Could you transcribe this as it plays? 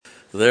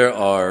There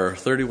are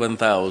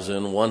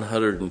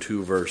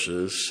 31,102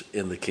 verses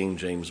in the King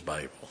James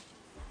Bible.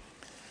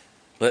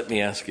 Let me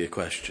ask you a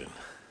question.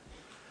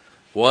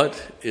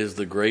 What is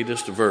the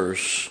greatest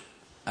verse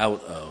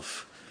out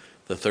of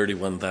the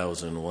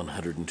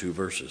 31,102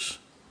 verses?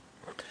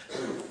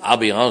 I'll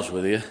be honest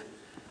with you.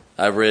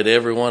 I've read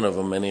every one of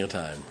them many a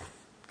time.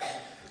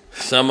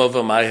 Some of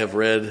them I have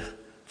read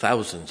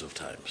thousands of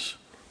times.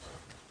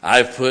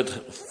 I've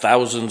put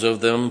thousands of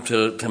them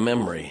to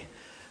memory.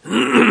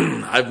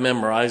 I've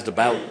memorized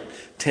about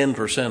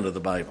 10% of the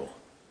Bible.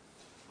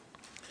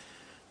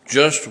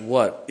 Just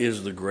what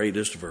is the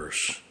greatest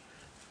verse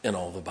in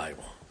all the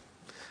Bible?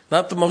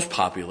 Not the most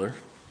popular,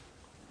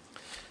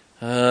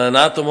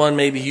 not the one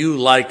maybe you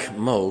like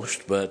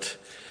most, but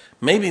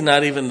maybe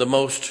not even the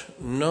most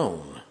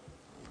known.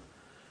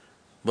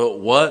 But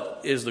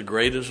what is the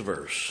greatest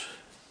verse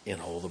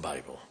in all the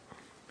Bible?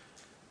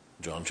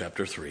 John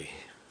chapter 3,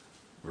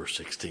 verse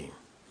 16.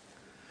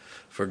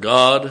 For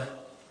God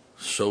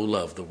so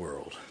loved the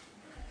world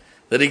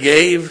that he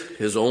gave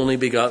his only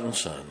begotten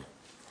Son,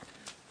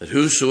 that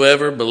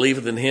whosoever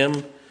believeth in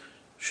him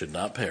should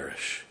not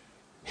perish,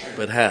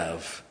 but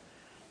have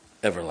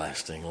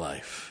everlasting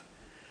life.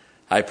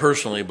 I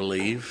personally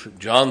believe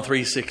John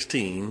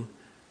 3:16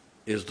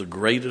 is the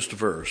greatest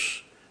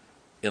verse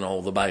in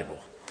all the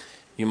Bible.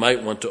 You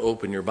might want to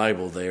open your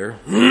Bible there.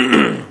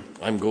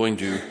 I'm going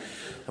to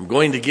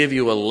give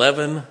you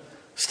 11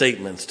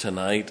 statements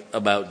tonight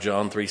about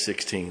John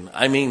 3:16.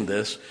 I mean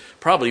this.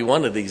 Probably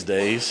one of these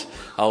days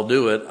I'll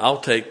do it. I'll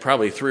take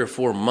probably 3 or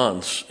 4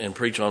 months and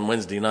preach on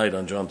Wednesday night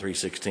on John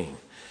 3:16.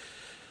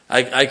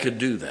 I could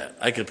do that.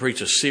 I could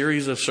preach a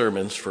series of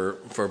sermons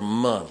for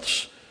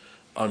months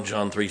on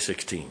John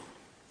 3:16.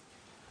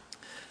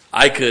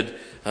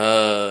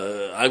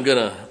 I'm going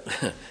to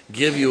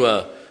give you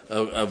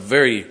a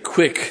very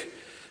quick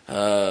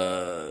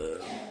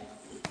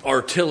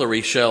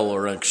artillery shell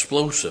or an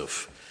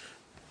explosive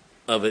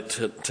of it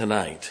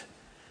tonight.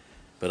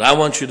 But I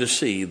want you to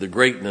see the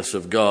greatness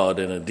of God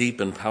in a deep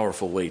and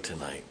powerful way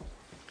tonight.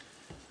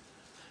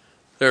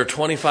 There are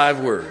 25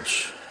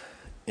 words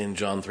in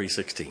John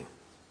 3:16.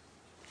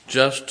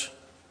 Just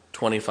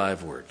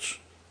 25 words.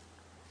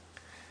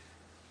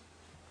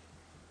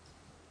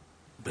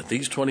 But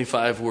these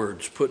 25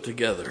 words put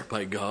together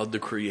by God, the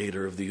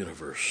creator of the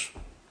universe,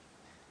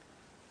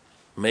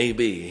 may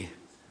be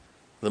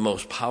the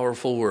most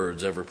powerful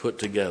words ever put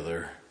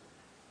together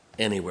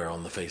anywhere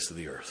on the face of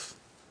the earth.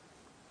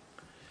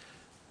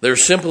 They're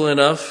simple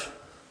enough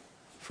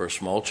for a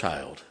small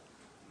child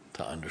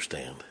to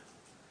understand.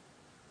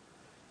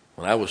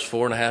 When I was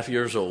 4.5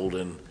 years old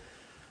and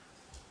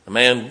a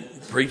man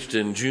preached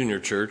in junior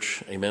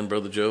church, amen,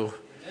 Brother Joe,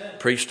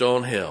 preached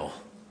on hell.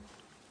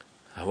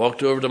 I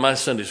walked over to my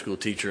Sunday school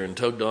teacher and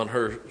tugged on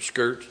her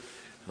skirt,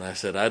 and I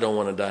said, I don't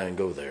want to die and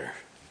go there.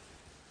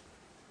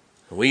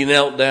 We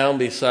knelt down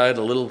beside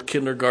a little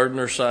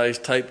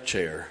kindergartner-sized type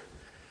chair.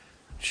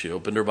 She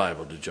opened her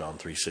Bible to John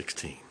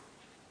 3:16.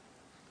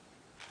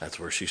 That's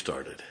where she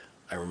started.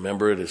 I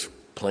remember it as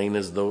plain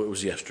as though it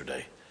was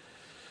yesterday.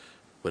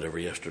 Whatever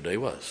yesterday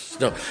was.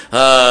 No,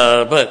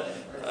 but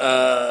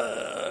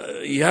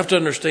you have to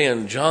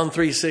understand, John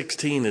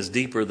 3:16 is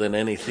deeper than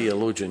any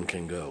theologian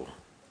can go.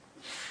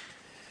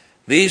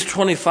 These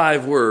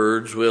 25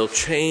 words will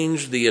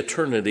change the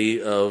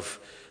eternity of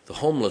the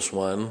homeless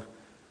one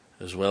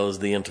as well as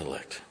the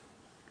intellect,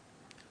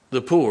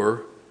 the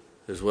poor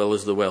as well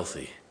as the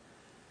wealthy.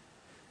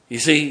 You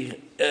see,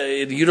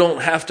 you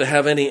don't have to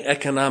have any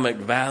economic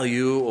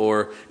value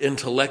or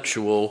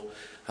intellectual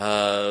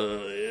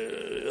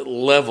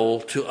level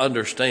to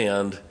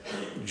understand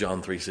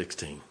John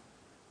 3:16.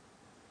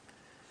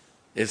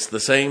 It's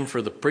the same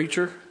for the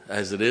preacher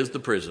as it is the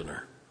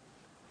prisoner.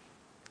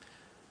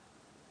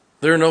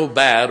 There are no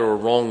bad or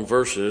wrong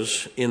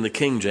verses in the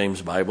King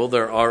James Bible.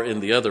 There are in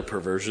the other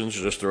perversions.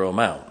 Just throw them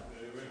out.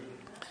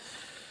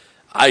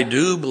 I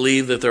do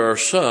believe that there are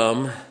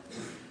some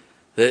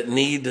that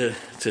need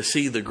to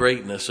see the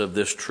greatness of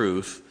this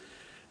truth.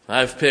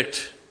 I've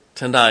picked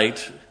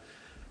tonight,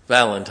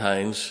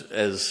 Valentine's,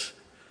 as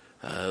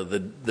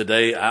the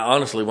day. I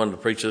honestly wanted to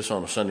preach this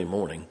on a Sunday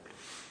morning,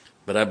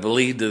 but I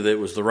believed that it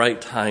was the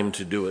right time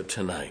to do it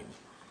tonight.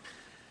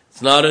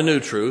 It's not a new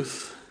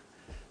truth.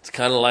 It's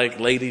kind of like,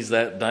 ladies,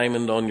 that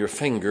diamond on your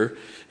finger.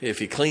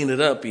 If you clean it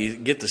up, you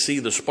get to see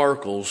the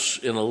sparkles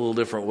in a little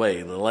different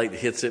way. The light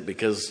hits it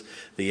because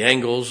the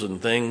angles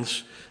and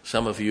things.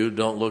 Some of you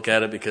don't look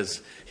at it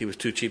because he was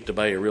too cheap to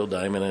buy a real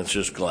diamond and it's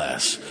just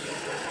glass.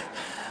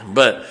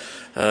 But,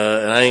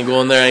 and I ain't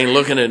going there, I ain't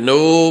looking at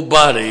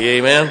nobody,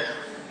 amen?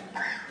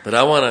 But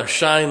I want to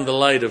shine the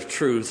light of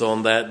truth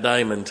on that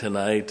diamond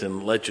tonight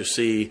and let you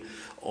see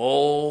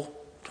all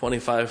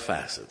 25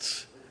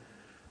 facets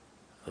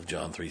of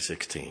John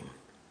 3:16.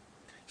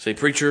 Say,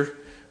 preacher,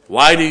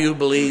 why do you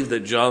believe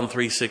that John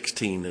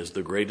 3:16 is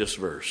the greatest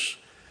verse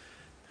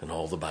in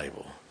all the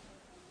Bible?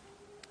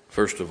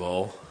 First of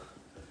all,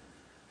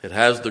 it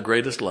has the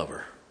greatest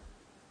lover.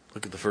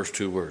 Look at the first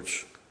 2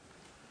 words.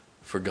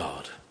 For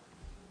God.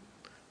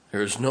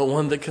 There is no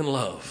one that can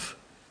love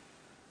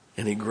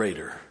any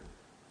greater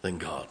than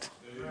God.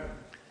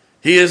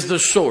 He is the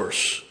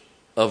source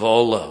of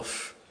all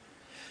love.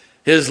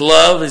 His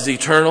love is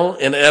eternal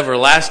and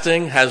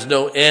everlasting, has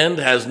no end,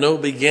 has no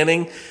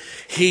beginning.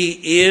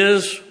 He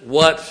is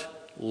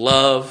what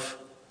love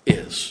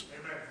is.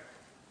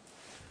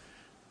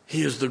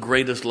 He is the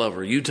greatest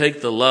lover. You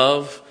take the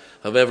love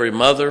of every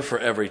mother for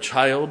every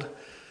child,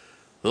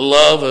 the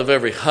love of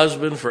every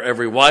husband for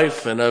every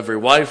wife, and every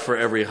wife for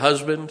every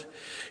husband.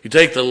 You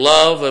take the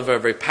love of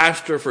every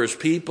pastor for his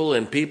people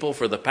and people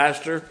for the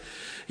pastor.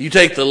 You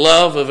take the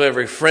love of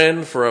every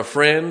friend for a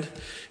friend.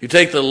 You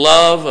take the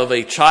love of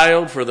a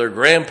child for their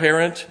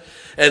grandparent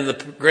and the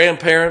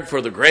grandparent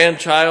for the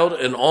grandchild,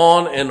 and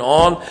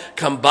on.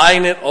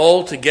 Combine it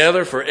all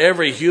together for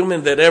every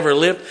human that ever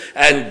lived,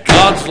 and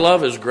God's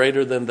love is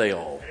greater than they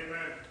all.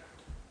 Amen.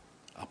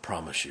 I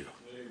promise you.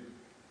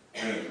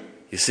 Amen.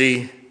 You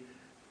see,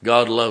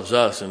 God loves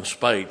us in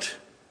spite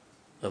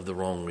of the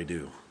wrong we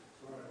do.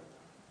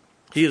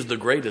 He is the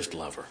greatest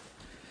lover.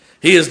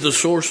 He is the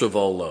source of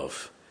all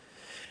love.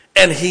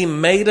 And he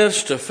made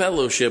us to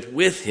fellowship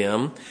with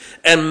him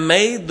and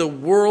made the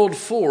world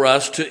for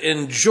us to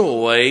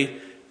enjoy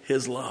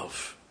his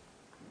love.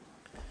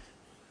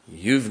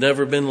 You've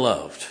never been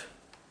loved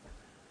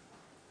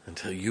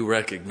until you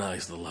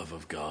recognize the love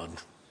of God.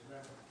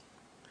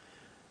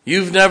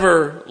 You've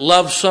never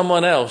loved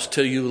someone else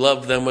till you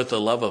love them with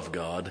the love of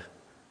God.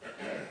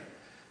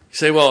 You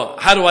say, well,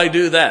 how do I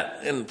do that?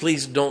 And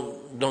please don't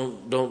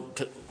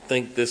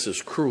think this is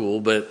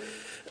cruel, but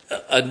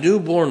a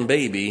newborn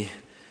baby,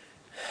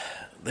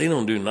 they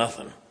don't do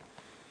nothing.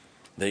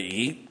 They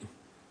eat,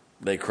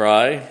 they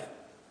cry,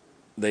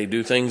 they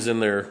do things in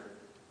their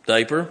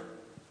diaper,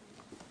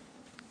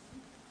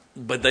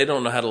 but they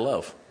don't know how to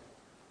love.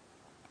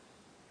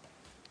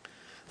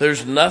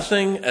 There's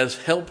nothing as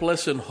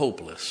helpless and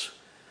hopeless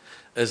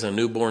as a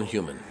newborn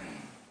human.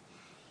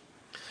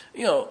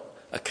 You know,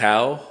 a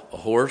cow, a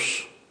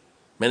horse,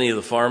 many of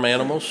the farm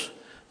animals,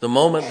 the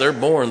moment they're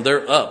born,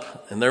 they're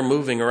up and they're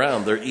moving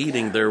around, they're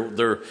eating,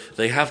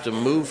 they have to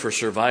move for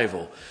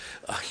survival.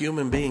 A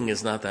human being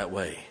is not that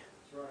way.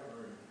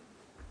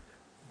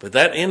 But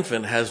that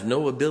infant has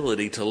no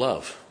ability to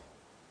love.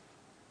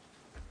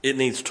 It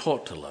needs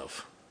taught to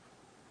love.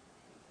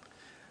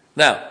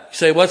 Now, you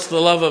say, what's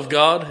the love of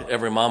God?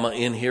 Every mama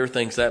in here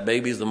thinks that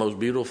baby's the most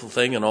beautiful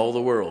thing in all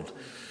the world.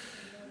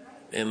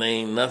 And there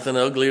ain't nothing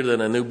uglier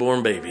than a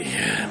newborn baby.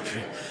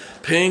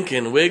 Pink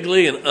and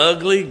wiggly and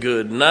ugly.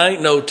 Good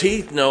night. No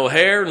teeth, no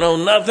hair, no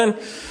nothing.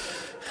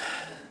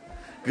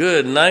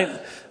 Good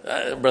night.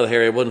 Brother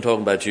Harry, I wasn't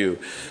talking about you.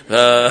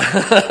 Now,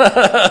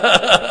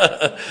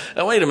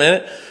 wait a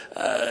minute.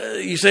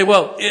 You say,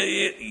 well,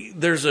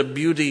 there's a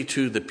beauty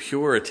to the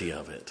purity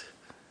of it.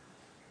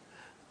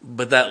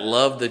 But that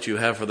love that you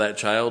have for that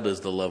child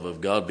is the love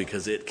of God,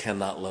 because it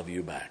cannot love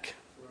you back.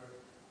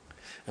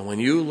 And when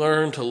you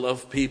learn to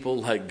love people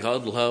like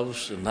God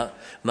loves and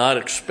not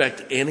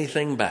expect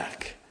anything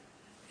back,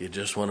 you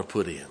just want to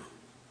put in.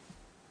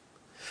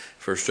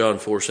 1 John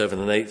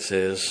 4:7-8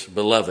 says,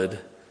 Beloved,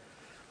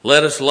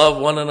 let us love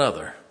one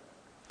another.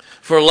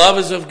 For love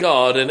is of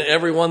God, and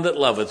everyone that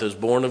loveth is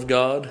born of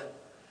God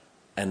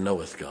and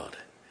knoweth God.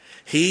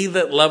 He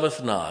that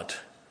loveth not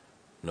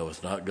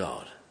knoweth not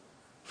God,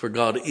 for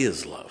God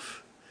is love.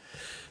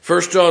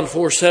 1 John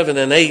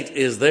 4:7-8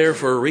 is there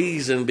for a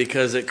reason,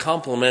 because it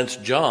complements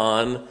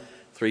John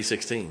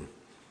 3:16.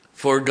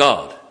 For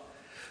God.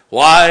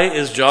 Why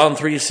is John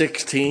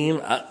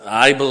 3:16,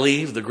 I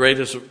believe, the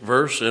greatest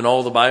verse in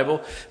all the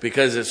Bible?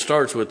 Because it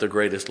starts with the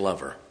greatest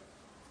lover.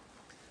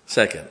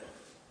 Second,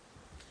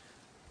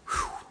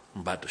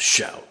 I'm about to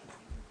shout.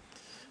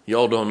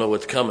 Y'all don't know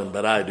what's coming,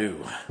 but I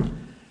do.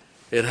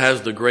 It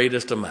has the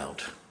greatest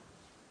amount.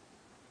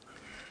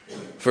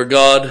 For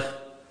God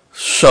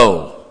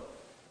so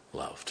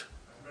loved.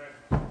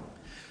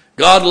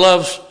 God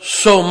loves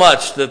so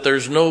much that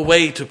there's no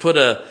way to put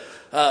a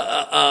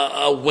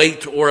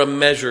weight or a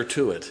measure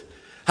to it.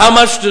 How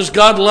much does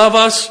God love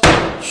us?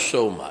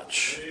 So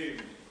much.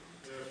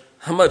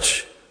 How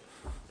much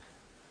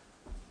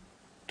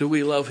do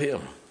we love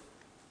him?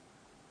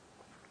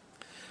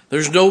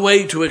 There's no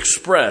way to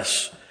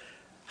express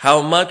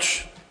how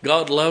much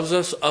God loves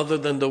us other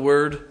than the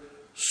word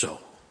so.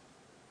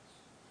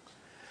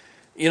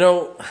 You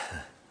know,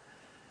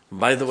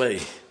 by the way,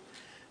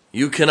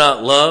 you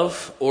cannot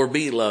love or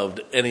be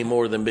loved any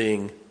more than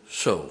being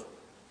so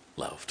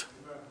loved.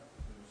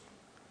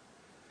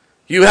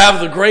 You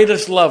have the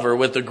greatest lover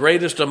with the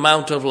greatest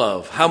amount of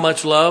love. How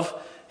much love?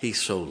 He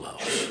so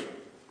loves.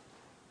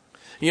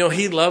 You know,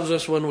 he loves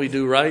us when we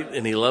do right,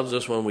 and he loves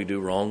us when we do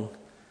wrong.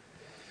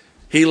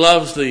 He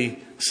loves the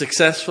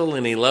successful,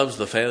 and he loves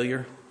the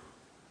failure.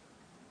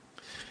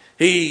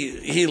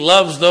 He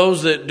loves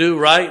those that do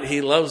right.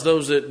 He loves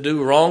those that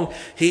do wrong.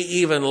 He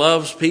even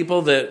loves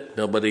people that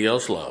nobody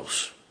else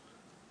loves.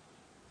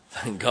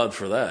 Thank God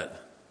for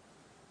that.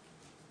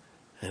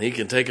 And he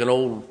can take an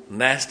old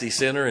nasty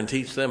sinner and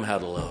teach them how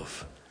to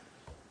love.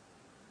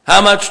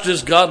 How much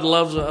does God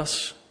love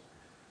us?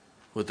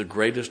 With the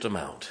greatest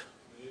amount.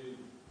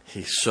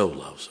 He so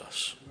loves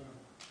us.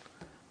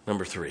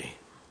 Number 3.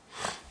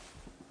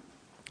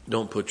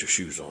 Don't put your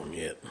shoes on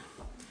yet.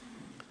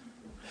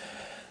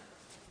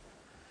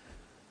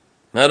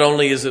 Not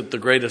only is it the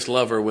greatest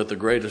lover with the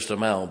greatest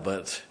amount,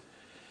 but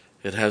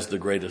it has the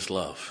greatest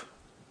love.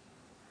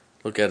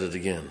 Look at it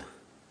again.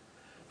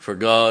 For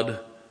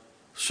God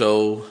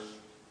so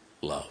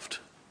loved.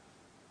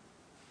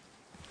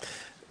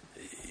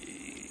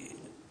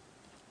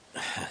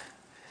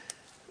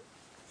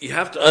 You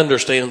have to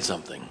understand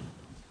something.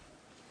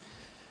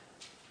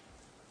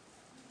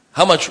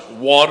 How much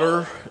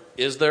water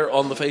is there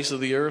on the face of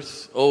the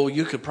earth? Oh,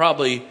 you could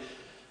probably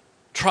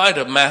try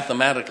to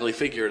mathematically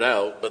figure it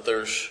out, but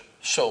there's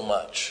so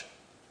much.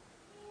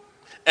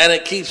 And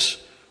it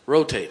keeps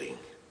rotating.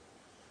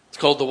 It's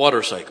called the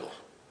water cycle.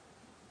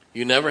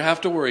 You never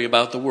have to worry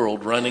about the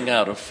world running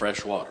out of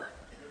fresh water.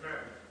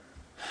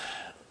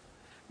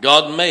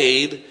 God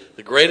made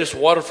the greatest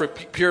water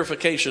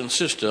purification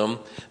system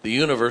the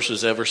universe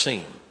has ever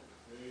seen.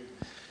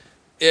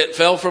 It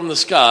fell from the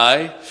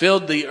sky,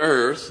 filled the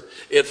earth.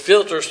 It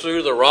filters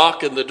through the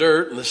rock and the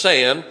dirt and the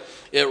sand.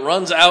 It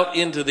runs out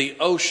into the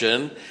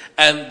ocean,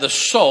 and the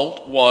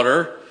salt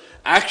water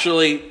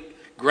actually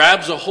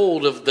grabs a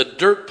hold of the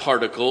dirt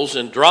particles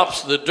and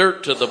drops the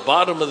dirt to the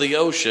bottom of the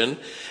ocean.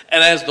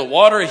 And as the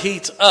water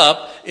heats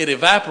up, it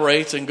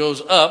evaporates and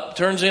goes up,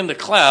 turns into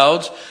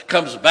clouds,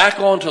 comes back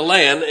onto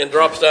land, and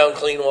drops down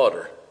clean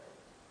water.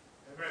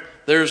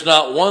 There's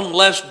not one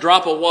less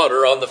drop of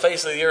water on the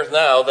face of the earth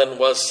now than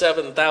was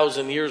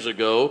 7,000 years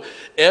ago.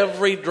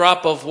 Every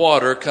drop of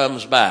water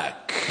comes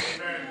back.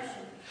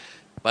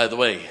 By the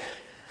way,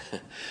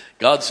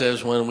 God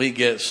says when we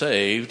get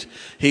saved,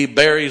 He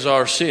buries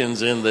our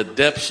sins in the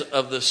depths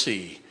of the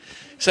sea.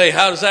 Say,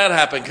 how does that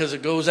happen? Because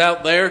it goes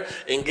out there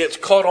and gets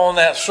caught on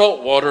that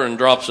salt water and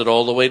drops it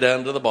all the way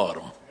down to the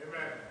bottom.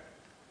 Amen.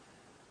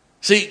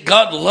 See,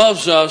 God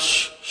loves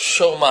us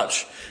so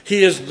much.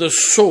 He is the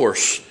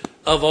source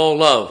of all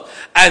love.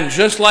 And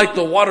just like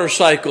the water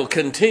cycle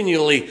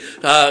continually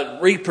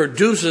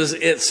reproduces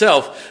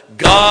itself,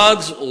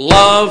 God's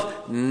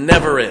love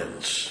never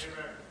ends.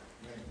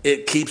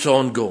 It keeps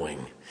on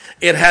going.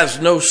 It has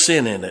no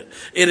sin in it.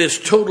 It is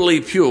totally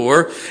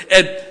pure.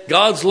 And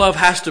God's love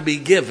has to be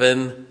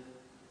given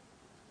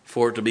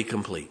for it to be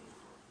complete.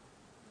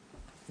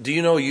 Do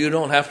you know you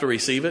don't have to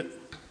receive it?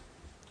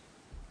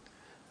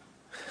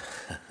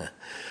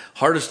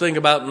 Hardest thing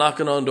about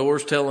knocking on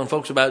doors, telling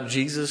folks about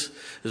Jesus,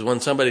 is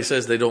when somebody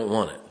says they don't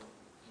want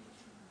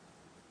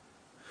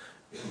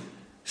it.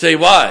 Say,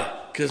 why?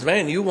 Because,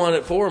 man, you want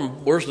it for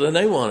them worse than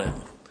they want it.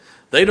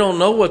 They don't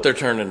know what they're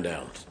turning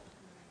down.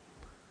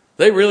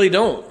 They really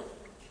don't.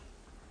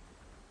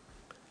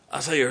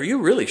 I say, are you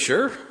really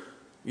sure?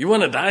 You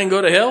want to die and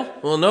go to hell?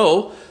 Well,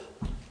 no.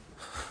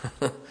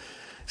 I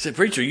said,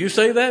 preacher, you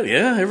say that?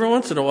 Yeah, every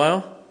once in a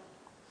while.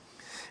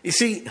 You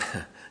see,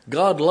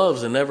 God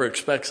loves and never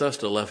expects us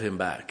to love Him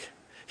back.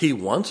 He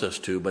wants us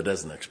to, but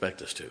doesn't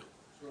expect us to.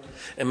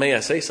 And may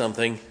I say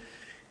something?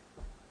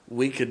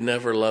 We could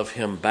never love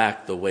Him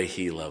back the way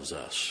He loves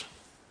us.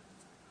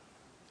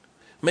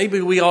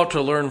 Maybe we ought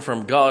to learn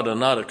from God and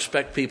not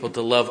expect people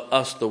to love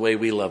us the way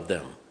we love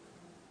them.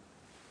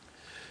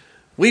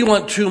 We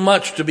want too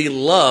much to be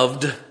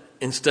loved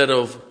instead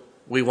of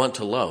we want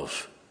to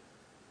love.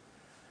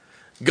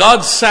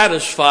 God's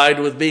satisfied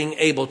with being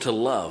able to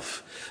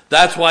love.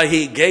 That's why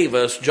He gave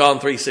us John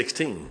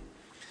 3:16.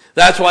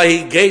 That's why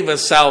He gave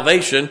us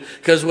salvation,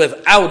 because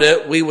without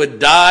it, we would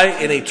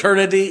die in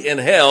eternity in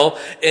hell,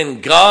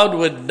 and God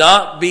would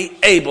not be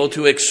able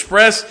to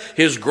express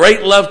His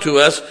great love to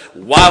us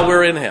while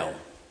we're in hell.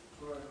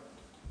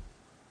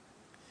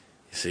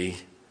 You see,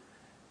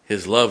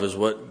 His love is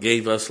what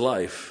gave us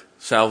life,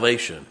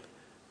 salvation,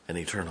 and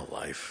eternal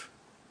life.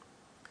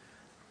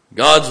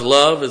 God's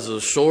love is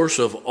the source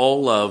of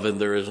all love, and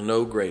there is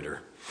no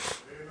greater.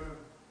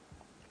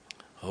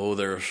 Oh,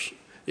 there's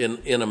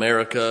in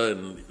America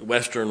and the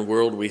Western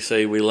world, we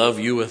say I love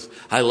you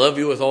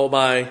with all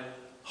my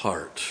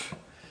heart.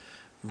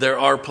 There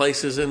are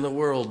places in the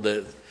world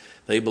that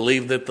they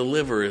believe that the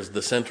liver is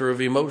the center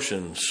of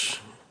emotions.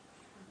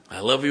 I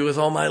love you with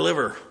all my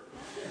liver.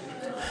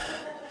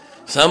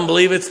 Some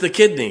believe it's the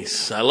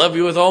kidneys. I love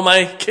you with all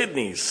my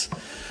kidneys.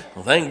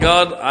 Well, thank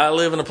God I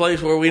live in a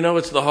place where we know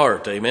it's the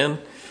heart. Amen.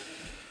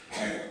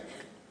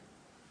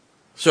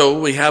 So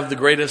we have the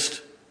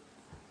greatest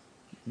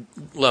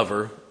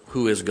lover,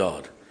 who is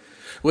God.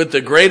 With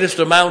the greatest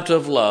amount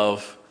of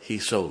love, He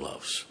so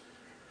loves.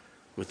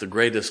 With the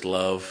greatest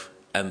love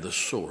and the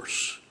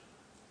source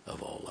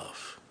of all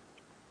love.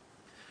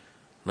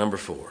 Number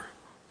 4.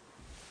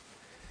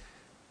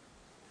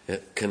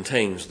 It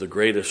contains the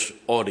greatest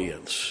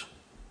audience.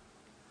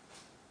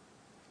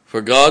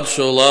 For God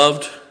so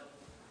loved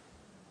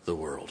the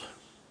world.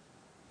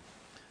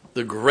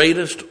 The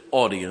greatest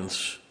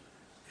audience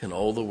in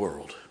all the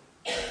world.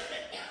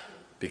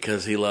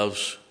 Because He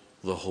loves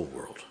the whole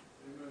world.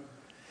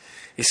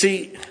 You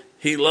see,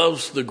 He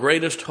loves the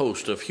greatest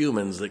host of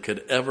humans that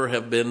could ever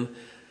have been,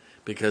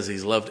 because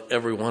He's loved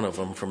every one of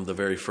them from the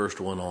very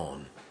first one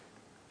on.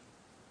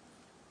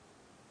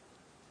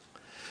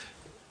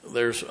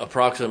 there's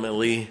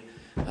approximately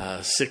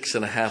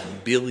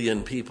 6.5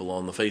 billion people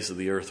on the face of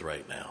the earth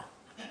right now.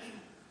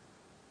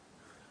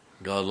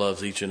 God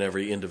loves each and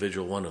every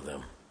individual one of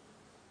them,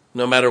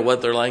 no matter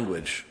what their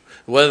language.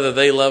 Whether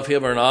they love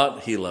him or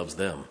not, he loves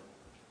them.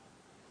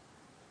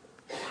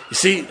 You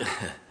see,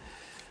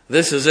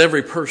 this is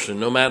every person,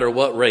 no matter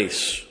what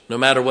race, no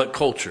matter what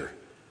culture,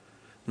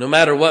 no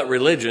matter what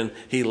religion,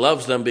 he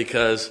loves them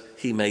because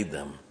he made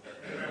them.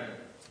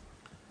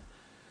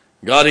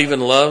 God even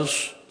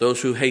loves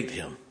those who hate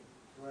him.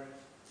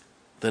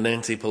 The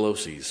Nancy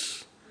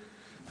Pelosi's,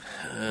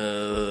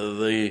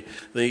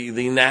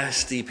 the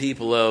nasty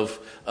people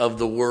of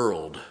the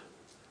world.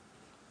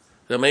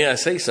 Now, may I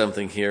say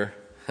something here?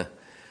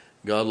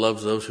 God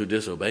loves those who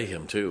disobey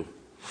him too.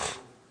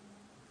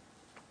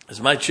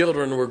 As my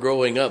children were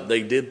growing up,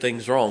 they did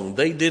things wrong.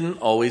 They didn't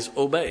always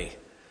obey.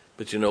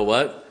 But you know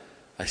what?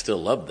 I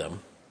still loved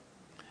them.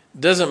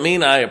 Doesn't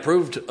mean I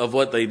approved of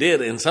what they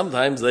did, and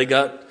sometimes they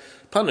got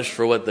punished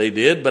for what they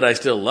did, but I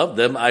still loved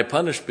them. I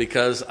punished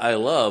because I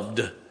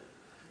loved,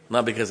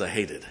 not because I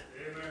hated.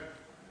 Amen.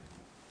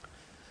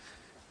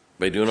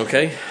 Everybody doing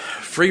okay?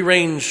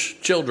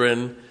 Free-range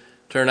children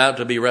turn out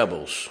to be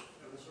rebels.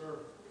 Yes, sir.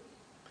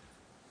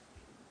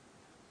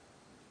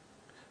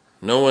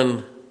 No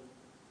one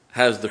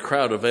has the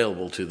crowd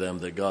available to them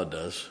that God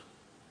does.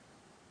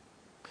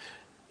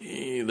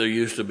 There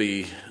used to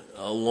be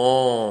a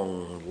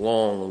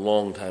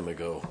long time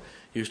ago,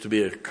 used to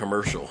be a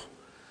commercial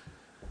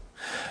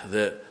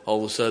that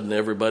all of a sudden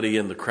everybody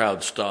in the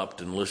crowd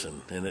stopped and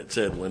listened. And it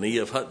said, when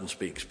E.F. Hutton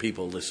speaks,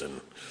 people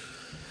listen.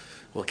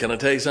 Well, can I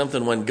tell you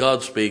something? When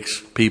God speaks,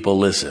 people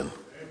listen.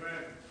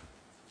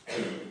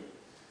 Amen.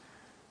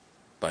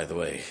 By the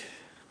way,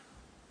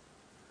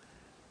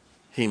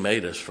 he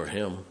made us for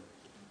him.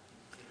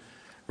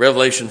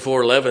 Revelation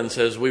 4:11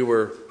 says we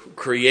were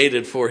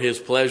created for his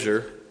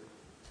pleasure.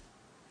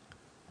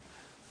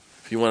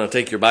 If you want to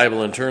take your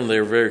Bible and turn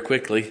there very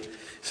quickly,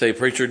 say,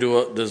 preacher,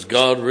 does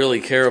God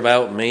really care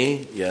about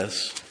me?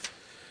 Yes.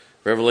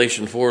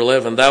 Revelation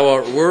 4:11, thou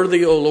art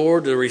worthy, O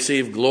Lord, to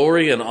receive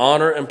glory and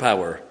honor and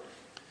power.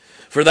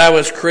 For thou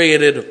hast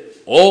created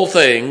all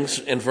things,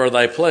 and for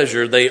thy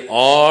pleasure they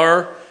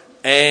are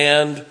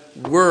and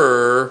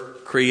were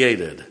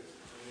created.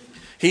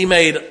 He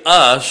made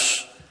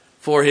us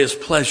for his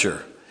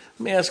pleasure.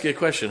 Let me ask you a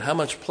question. How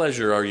much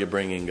pleasure are you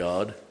bringing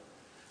God?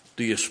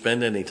 Do you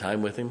spend any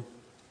time with him?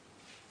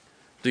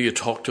 Do you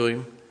talk to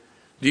him?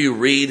 Do you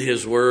read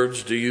his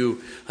words? Do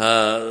you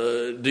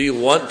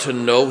want to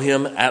know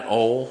him at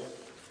all?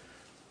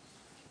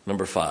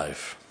 Number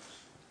 5.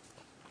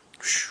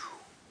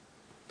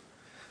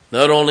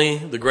 Not only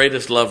the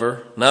greatest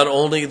lover, not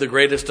only the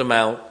greatest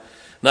amount,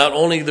 not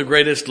only the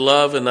greatest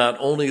love, and not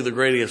only the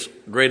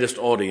greatest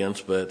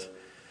audience, but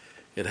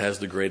it has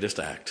the greatest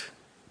act.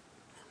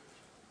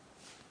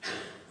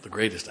 The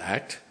greatest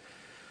act.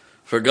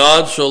 For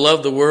God so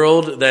loved the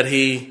world that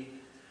he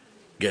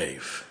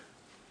gave.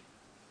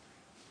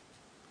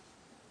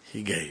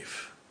 He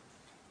gave.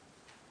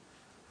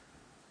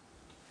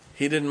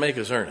 He didn't make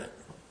us earn it.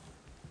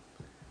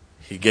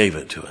 He gave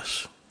it to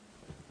us.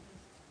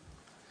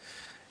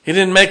 He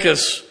didn't make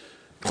us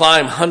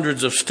climb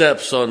hundreds of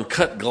steps on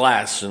cut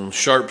glass and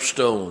sharp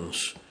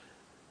stones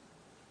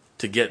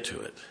to get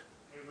to it,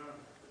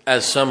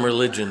 as some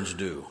religions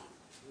do.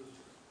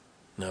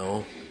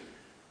 No,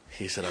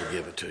 he said, I'll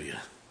give it to you.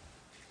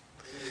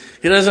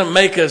 He doesn't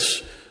make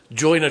us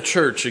join a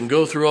church and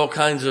go through all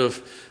kinds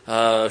of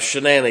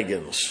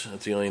shenanigans.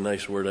 That's the only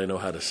nice word I know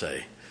how to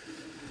say.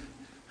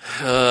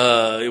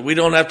 We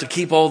don't have to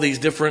keep all these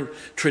different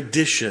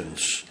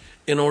traditions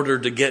in order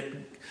to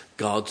get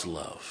God's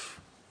love.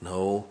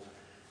 No,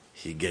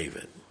 he gave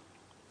it.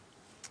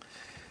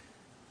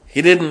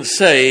 He didn't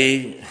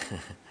say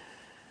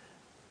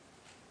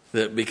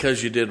that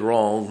because you did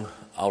wrong,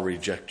 I'll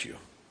reject you.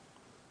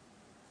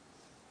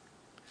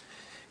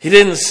 He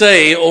didn't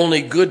say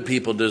only good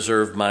people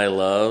deserve my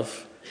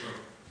love.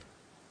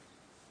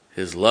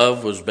 His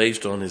love was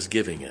based on his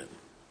giving it,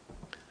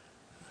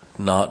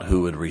 not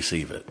who would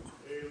receive it.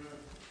 Amen.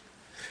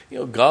 You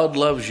know, God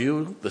loves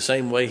you the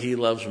same way he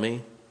loves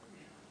me.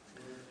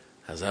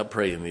 I was out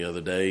praying the other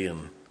day,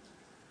 and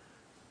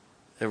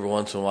every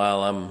once in a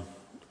while I'm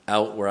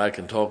out where I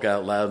can talk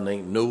out loud and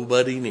ain't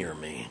nobody near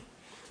me.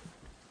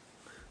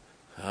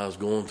 I was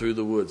going through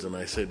the woods and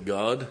I said,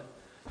 God,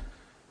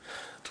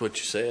 that's what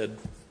you said.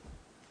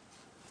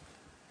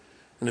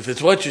 And if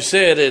it's what you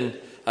said, and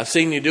I've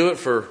seen you do it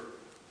for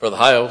Brother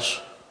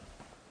Hiles,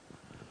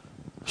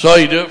 saw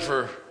you do it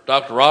for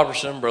Dr.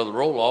 Robertson, Brother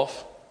Roloff.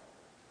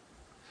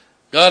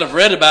 God, I've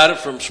read about it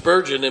from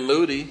Spurgeon and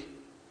Moody.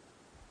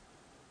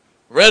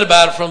 Read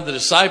about it from the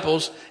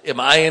disciples. Am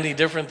I any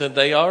different than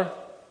they are?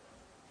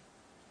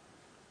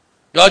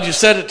 God, you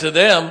said it to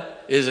them.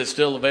 Is it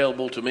still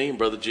available to me? And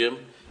Brother Jim,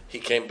 he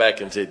came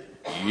back and said,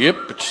 yep,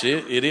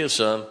 it is,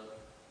 son.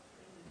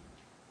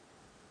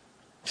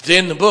 It's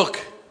in the book.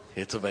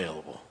 It's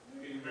available.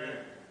 Amen.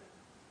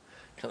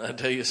 Can I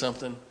tell you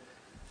something?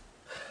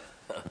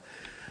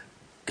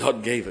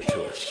 God gave it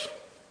to us.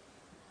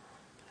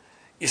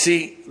 You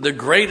see, the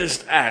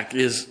greatest act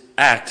is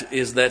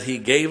that he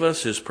gave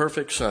us his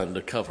perfect son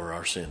to cover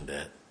our sin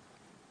debt.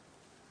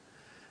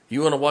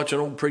 You want to watch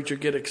an old preacher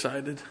get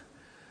excited?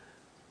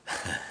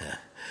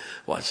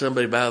 Watch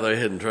somebody bow their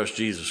head and trust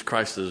Jesus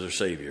Christ as their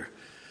Savior.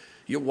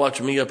 You'll watch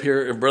me up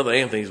here, and Brother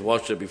Anthony's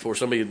watched it before,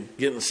 somebody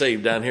getting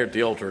saved down here at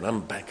the altar, and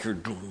I'm back here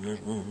doing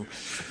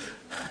this.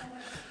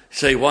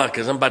 Say why?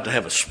 Because I'm about to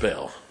have a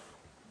spell.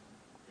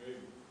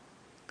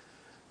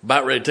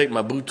 About ready to take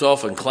my boots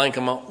off and clank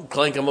them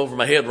over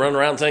my head, run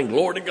around saying,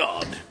 "Glory to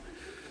God."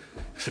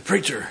 I said,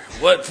 "Preacher,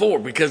 what for?"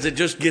 Because it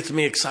just gets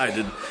me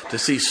excited to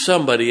see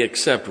somebody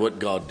accept what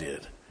God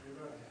did.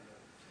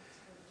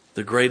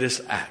 The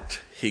greatest act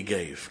he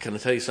gave. Can I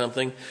tell you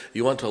something?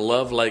 You want to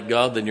love like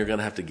God, then you're going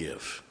to have to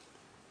give.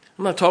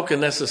 I'm not talking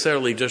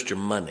necessarily just your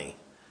money,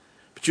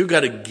 but you've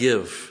got to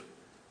give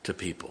to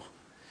people.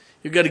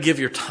 You've got to give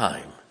your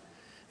time.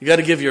 You've got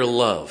to give your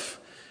love.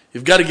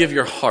 You've got to give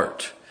your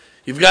heart.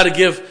 You've got to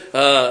give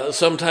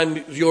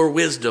sometimes your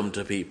wisdom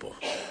to people.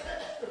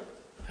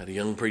 I had a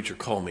young preacher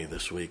call me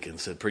this week and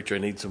said, "Preacher, I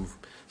need some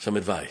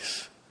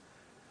advice."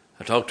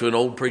 I talked to an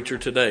older preacher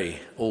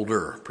today.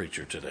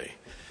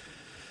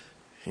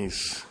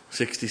 He's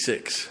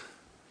 66.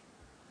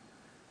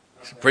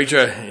 I said,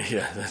 "Preacher,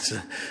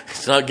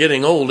 it's not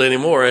getting old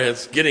anymore.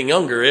 It's getting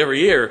younger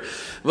every year."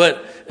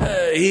 But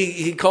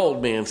he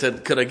called me and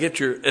said, "Could I get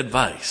your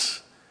advice?"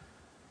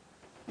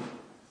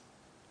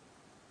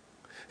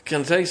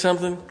 Can I tell you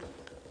something?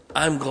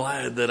 I'm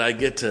glad that I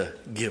get to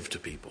give to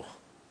people.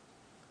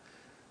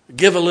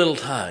 Give a little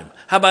time.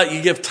 How about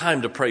you give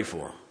time to pray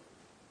for them?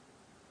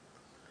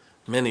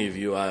 Many of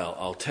you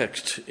I'll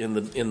text in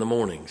the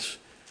mornings.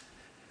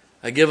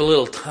 I give a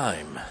little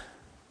time.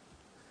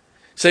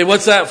 Say,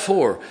 "What's that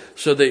for?"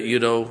 So that you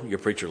know your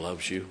preacher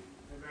loves you.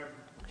 Amen.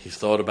 He's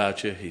thought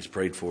about you. He's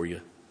prayed for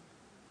you.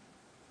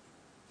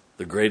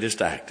 The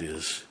greatest act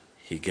is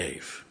he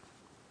gave.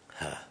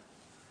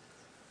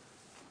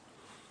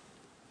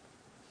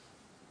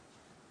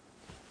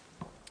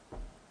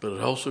 But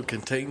it also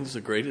contains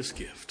the greatest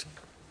gift.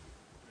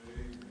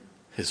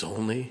 His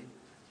only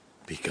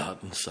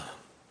begotten Son.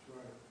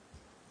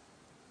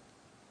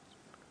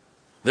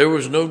 There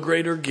was no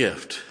greater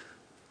gift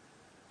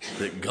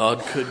that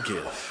God could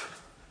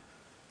give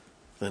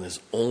than his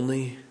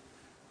only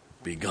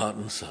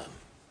begotten Son.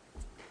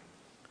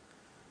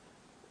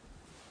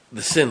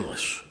 The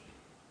sinless,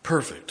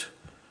 perfect,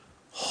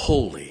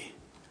 holy,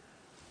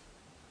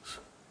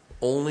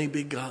 only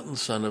begotten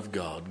Son of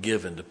God,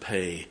 given to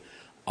pay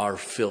our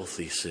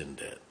filthy sin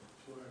debt,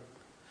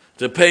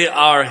 to pay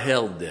our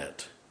hell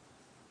debt.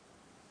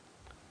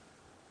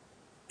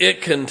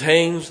 It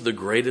contains the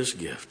greatest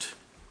gift.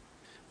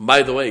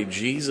 By the way,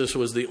 Jesus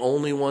was the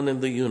only one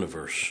in the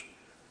universe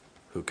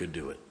who could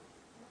do it.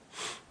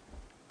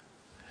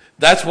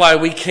 That's why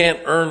we can't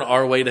earn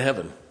our way to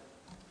heaven.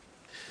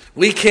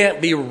 We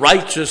can't be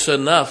righteous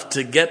enough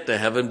to get to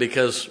heaven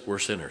because we're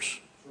sinners.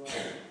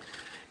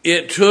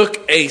 It took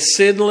a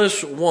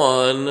sinless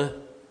one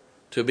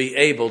to be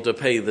able to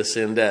pay the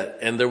sin debt.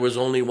 And there was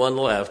only one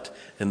left,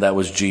 and that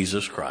was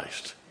Jesus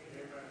Christ.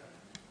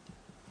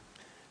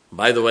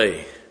 By the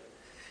way,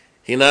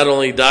 he not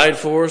only died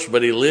for us,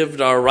 but he lived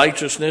our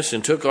righteousness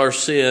and took our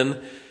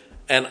sin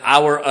and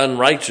our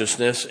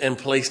unrighteousness and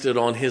placed it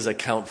on his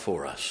account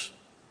for us.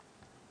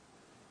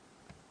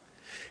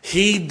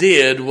 He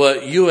did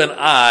what you and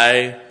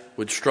I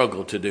would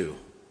struggle to do.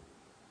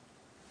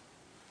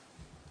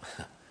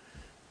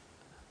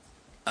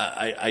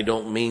 I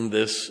don't mean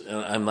this,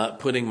 I'm not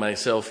putting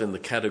myself in the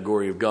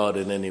category of God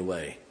in any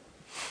way.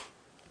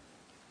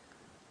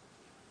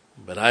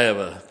 But I have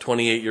a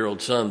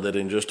 28-year-old son that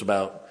in just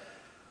about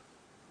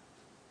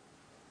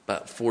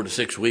 4 to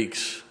 6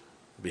 weeks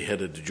will be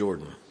headed to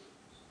Jordan.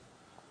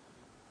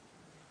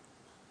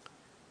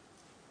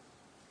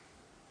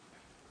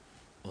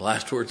 The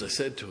last words I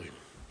said to him,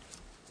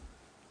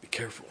 "Be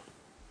careful."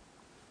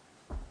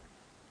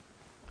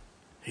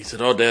 He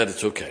said, "Oh, Dad,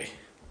 it's okay."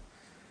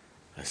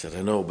 I said,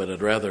 "I know, but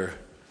I'd rather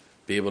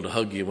be able to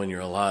hug you when you're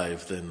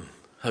alive than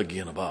hug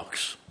you in a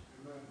box.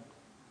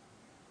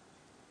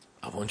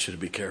 I want you to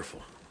be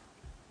careful."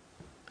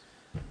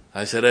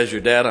 I said, "As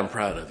your dad, I'm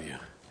proud of you.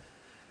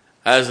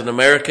 As an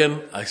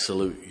American, I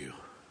salute you.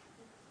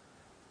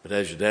 But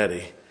as your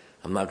daddy,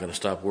 I'm not going to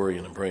stop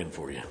worrying and praying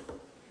for you.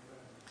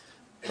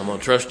 I'm going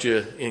to trust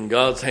you in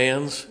God's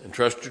hands and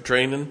trust your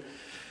training,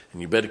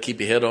 and you better keep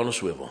your head on a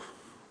swivel."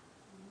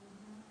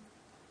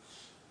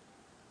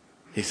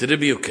 He said,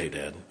 "It'll be okay,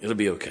 Dad. It'll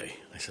be okay."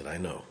 I said, "I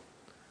know."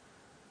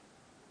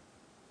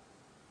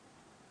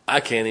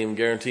 I can't even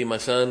guarantee my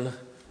son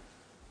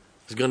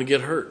is going to get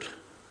hurt.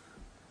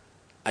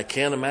 I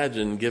can't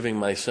imagine giving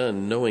my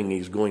son knowing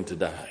he's going to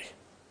die.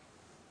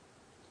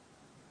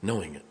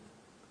 Knowing it.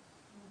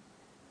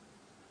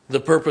 The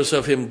purpose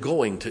of him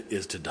going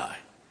is to die.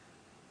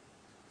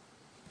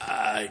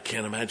 I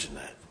can't imagine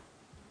that.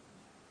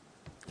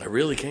 I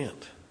really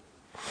can't.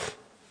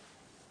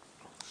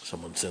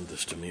 Someone sent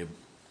this to me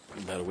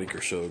about a week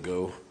or so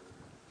ago.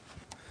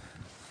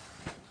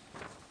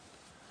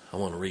 I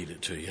want to read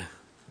it to you.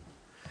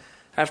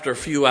 After a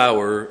few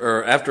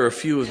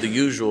of the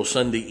usual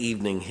Sunday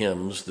evening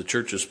hymns, the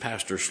church's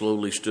pastor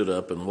slowly stood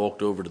up and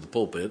walked over to the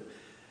pulpit.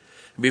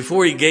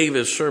 Before he gave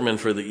his sermon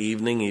for the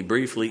evening, he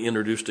briefly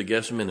introduced a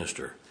guest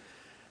minister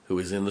who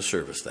was in the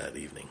service that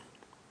evening.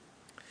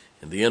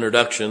 In the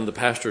introduction, the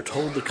pastor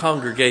told the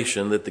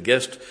congregation that the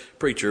guest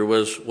preacher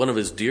was one of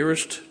his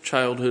dearest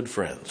childhood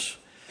friends,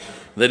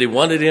 that he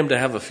wanted him to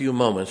have a few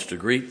moments to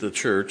greet the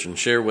church and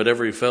share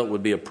whatever he felt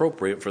would be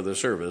appropriate for the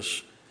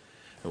service.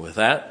 And with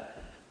that,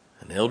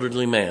 an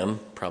elderly man,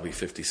 probably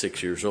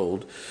 56 years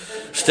old,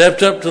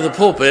 stepped up to the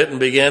pulpit and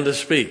began to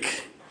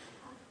speak.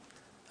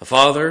 A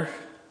father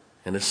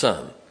and his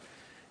son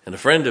and a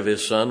friend of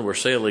his son were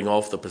sailing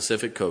off the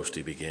Pacific coast,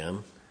 he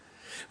began,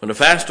 when a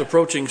fast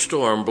approaching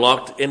storm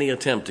blocked any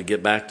attempt to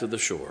get back to the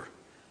shore.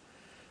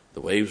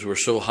 The waves were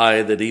so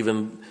high that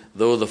even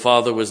though the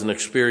father was an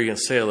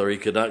experienced sailor, he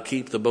could not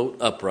keep the boat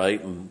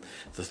upright, and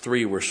the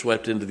three were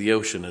swept into the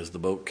ocean as the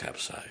boat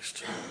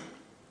capsized.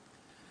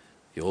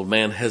 The old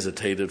man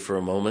hesitated for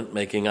a moment,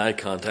 making eye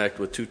contact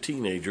with two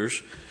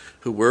teenagers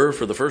who were,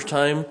 for the first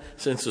time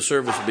since the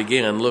service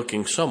began,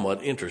 looking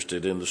somewhat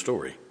interested in the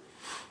story.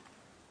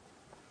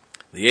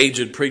 The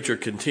aged preacher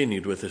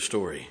continued with his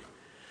story.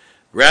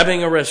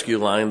 Grabbing a rescue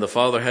line, the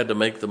father had to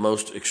make the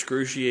most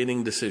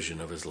excruciating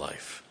decision of his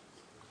life.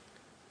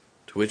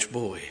 To which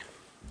boy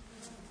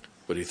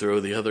would he throw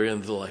the other end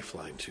of the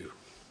lifeline to?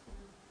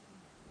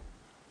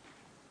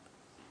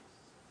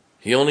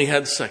 He only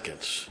had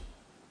seconds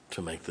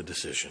to make the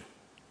decision.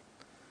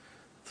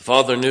 The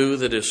father knew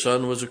that his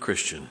son was a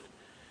Christian,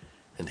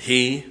 and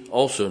he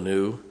also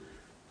knew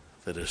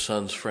that his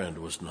son's friend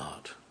was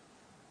not.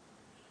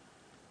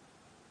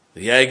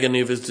 The agony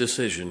of his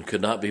decision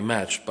could not be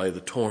matched by the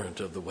torrent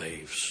of the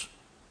waves.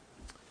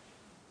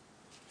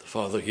 The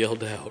father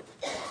yelled out,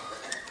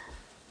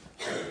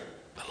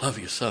 "I love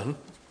you, son."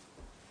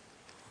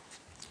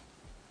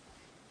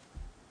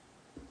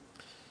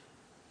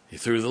 He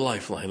threw the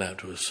lifeline out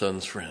to his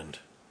son's friend.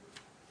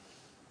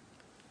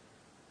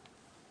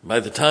 By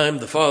the time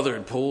the father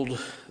had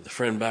pulled the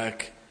friend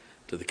back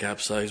to the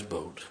capsized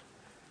boat,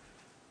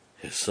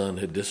 his son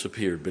had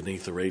disappeared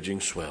beneath the raging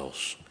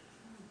swells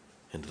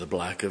into the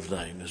black of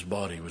night, and his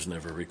body was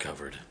never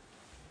recovered.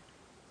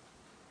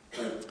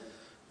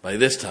 By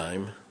this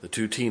time, the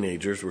two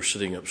teenagers were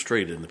sitting up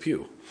straight in the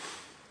pew,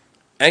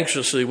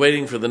 anxiously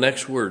waiting for the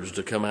next words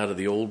to come out of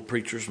the old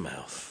preacher's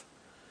mouth.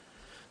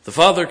 The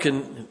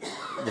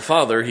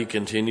father, he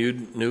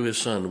continued, knew his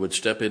son would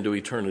step into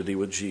eternity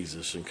with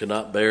Jesus and could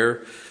not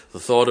bear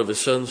the thought of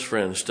his son's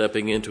friend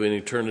stepping into an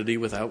eternity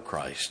without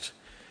Christ.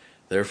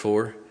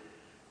 Therefore,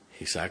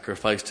 he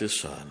sacrificed his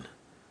son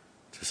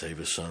to save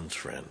his son's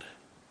friend.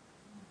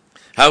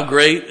 How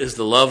great is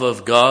the love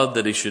of God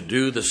that he should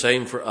do the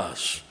same for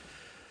us.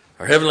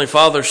 Our Heavenly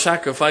Father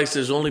sacrificed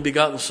his only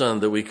begotten Son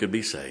that we could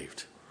be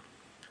saved.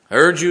 I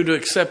urge you to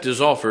accept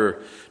his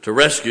offer to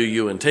rescue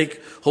you and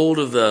take hold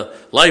of the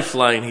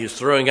lifeline he is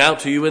throwing out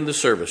to you in the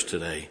service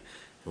today.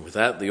 And with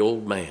that, the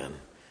old man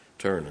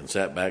turned and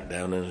sat back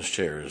down in his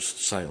chair as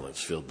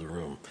silence filled the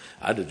room.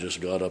 I'd have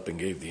just got up and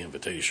gave the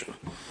invitation.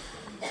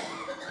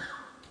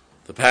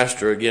 The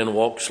pastor again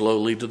walked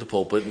slowly to the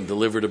pulpit and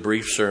delivered a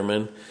brief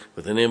sermon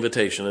with an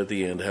invitation at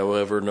the end.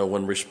 However, no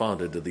one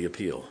responded to the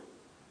appeal.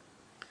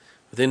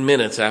 Within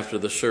minutes after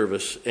the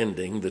service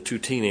ending, the two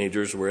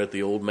teenagers were at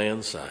the old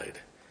man's side.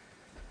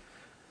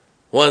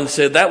 One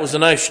said, "That was a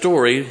nice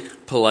story,"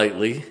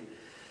 politely,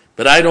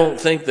 "but I don't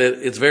think that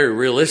it's very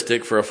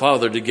realistic for a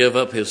father to give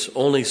up his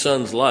only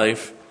son's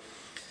life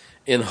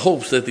in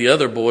hopes that the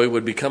other boy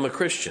would become a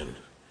Christian."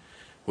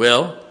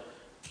 "Well,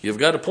 you've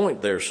got a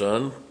point there,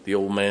 son," the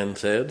old man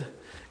said,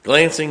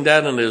 glancing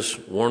down at his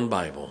worn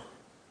Bible.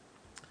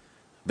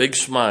 A big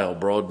smile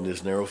broadened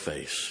his narrow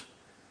face.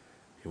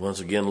 He once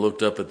again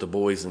looked up at the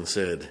boys and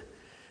said,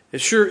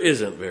 "It sure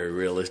isn't very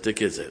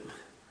realistic, is it?"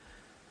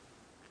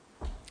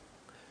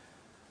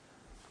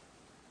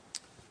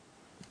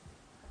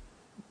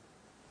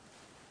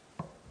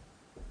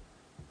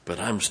 But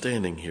I'm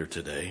standing here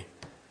today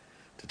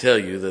to tell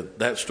you that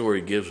that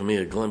story gives me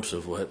a glimpse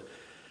of what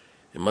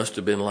it must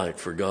have been like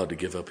for God to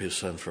give up his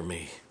son for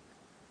me.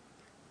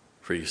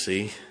 For you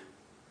see,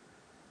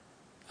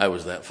 I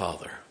was that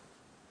father,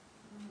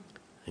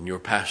 and your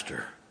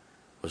pastor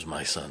was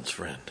my son's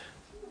friend.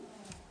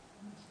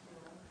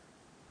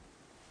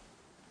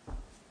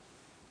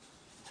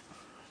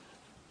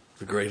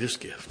 The greatest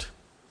gift,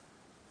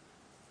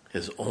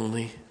 his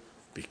only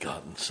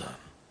begotten son.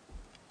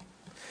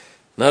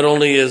 Not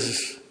only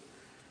is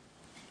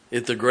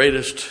it the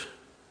greatest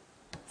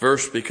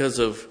verse because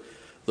of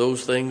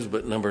those things,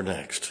 but number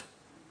next,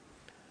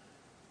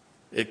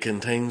 it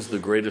contains the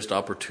greatest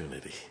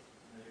opportunity.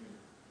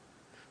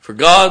 For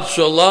God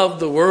so loved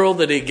the world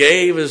that he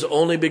gave his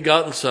only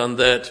begotten son,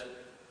 that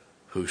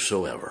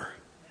whosoever.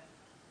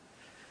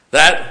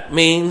 That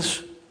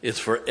means it's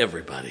for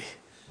everybody.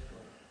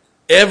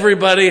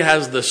 Everybody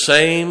has the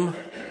same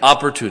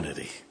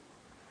opportunity.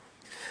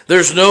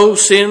 There's no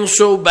sin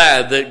so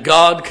bad that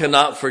God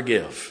cannot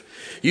forgive.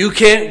 You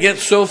can't get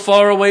so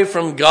far away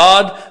from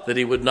God that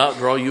he would not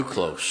draw you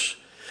close.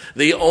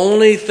 The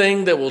only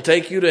thing that will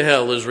take you to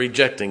hell is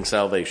rejecting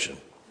salvation.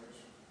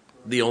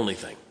 The only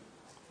thing.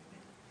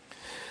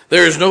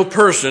 There is no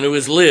person who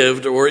has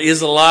lived or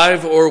is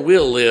alive or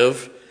will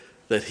live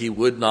that he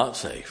would not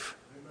save.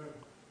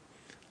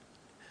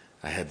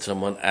 I had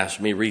someone ask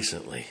me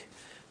recently,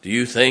 do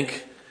you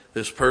think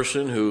this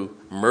person who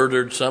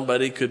murdered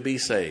somebody could be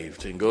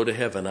saved and go to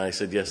heaven? I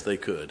said, yes, they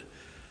could.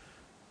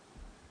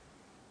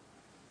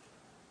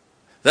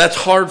 That's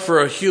hard for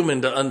a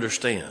human to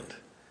understand.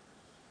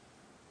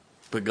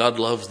 But God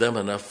loves them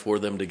enough for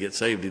them to get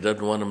saved. He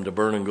doesn't want them to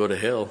burn and go to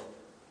hell.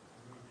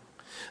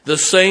 The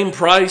same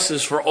price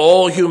is for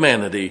all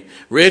humanity,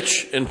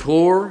 rich and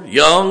poor,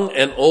 young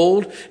and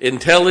old,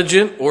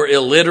 intelligent or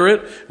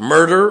illiterate,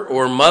 murderer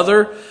or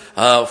mother,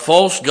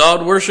 false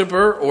God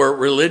worshiper or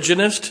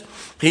religionist.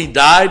 He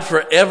died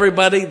for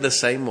everybody the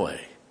same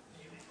way.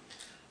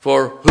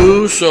 For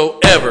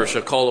whosoever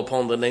shall call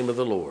upon the name of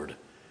the Lord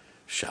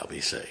shall be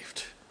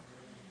saved.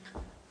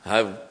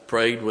 I've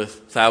prayed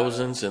with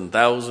thousands and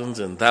thousands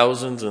and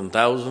thousands and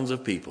thousands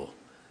of people.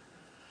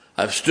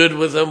 I've stood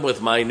with them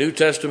with my New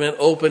Testament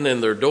open in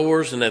their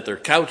doors and at their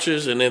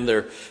couches and in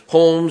their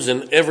homes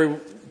and every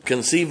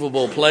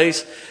conceivable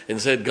place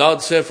and said,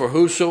 God said, for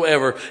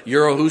whosoever,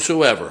 you're a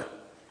whosoever.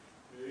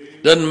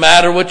 Doesn't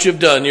matter what you've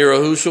done, you're a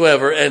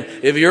whosoever. And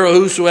if you're a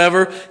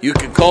whosoever, you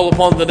can call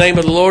upon the name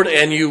of the Lord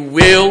and you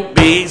will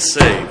be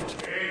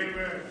saved.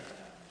 Amen.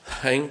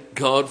 Thank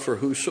God for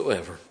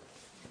whosoever.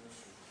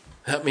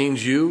 That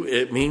means you,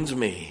 it means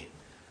me.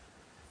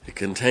 It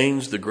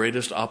contains the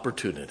greatest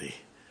opportunity.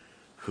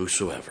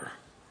 Whosoever.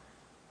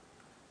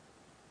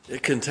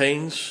 It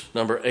contains,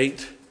 number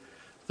 8,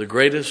 the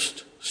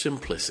greatest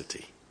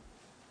simplicity.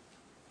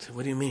 So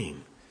what do you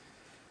mean?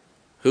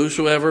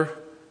 Whosoever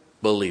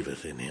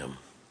believeth in him.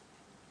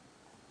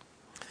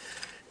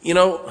 You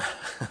know,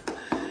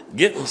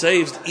 getting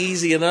saved is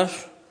easy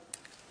enough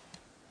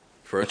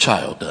for a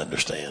child to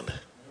understand.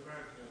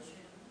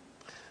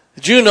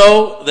 Did you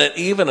know that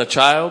even a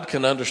child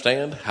can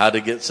understand how to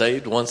get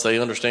saved once they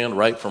understand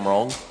right from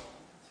wrong?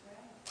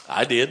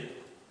 I did.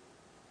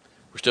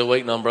 We're still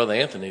waiting on Brother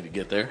Anthony to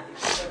get there.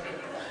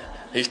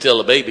 He's still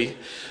a baby.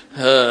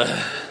 Now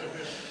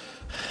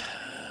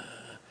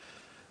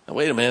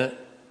wait a minute.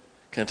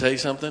 Can I tell you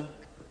something?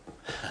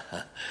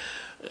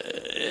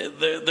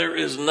 There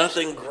is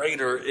nothing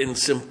greater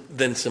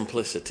than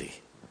simplicity.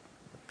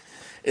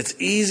 It's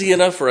easy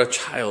enough for a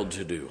child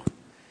to do.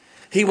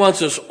 He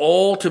wants us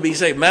all to be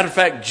saved. Matter of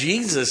fact,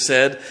 Jesus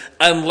said,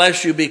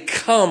 unless you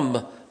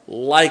become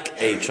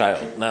like a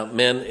child. Now,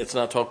 men, it's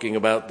not talking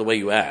about the way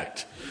you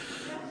act.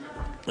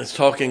 It's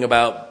talking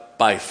about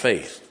by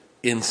faith,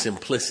 in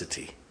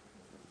simplicity.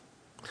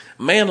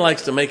 Man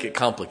likes to make it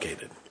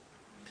complicated.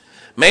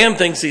 Man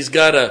thinks he's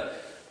got to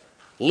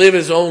live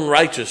his own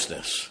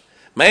righteousness.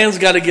 Man's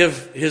got to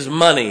give his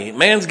money.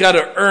 Man's got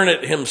to earn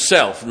it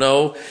himself.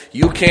 No,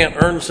 you can't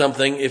earn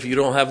something if you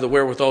don't have the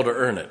wherewithal to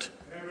earn it.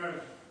 Amen.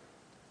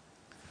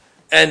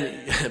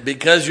 And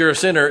because you're a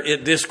sinner,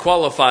 it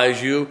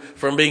disqualifies you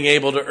from being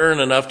able to earn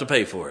enough to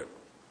pay for it.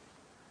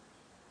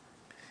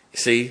 You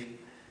see,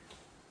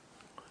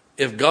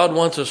 if God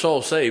wants us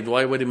all saved,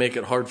 why would he make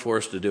it hard for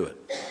us to do it?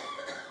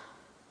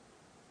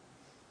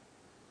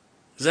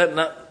 Does that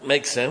not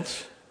make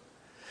sense?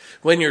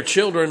 When your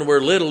children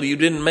were little, you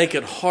didn't make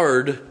it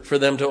hard for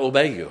them to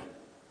obey you.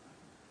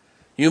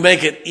 You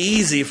make it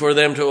easy for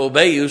them to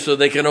obey you so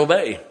they can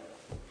obey.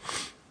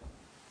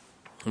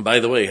 And by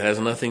the way, it has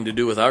nothing to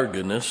do with our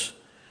goodness.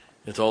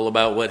 It's all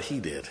about what he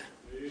did.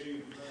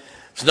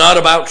 It's not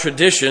about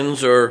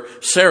traditions or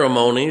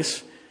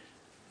ceremonies.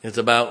 It's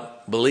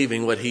about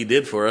believing what he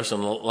did for us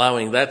and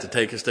allowing that to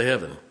take us to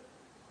heaven.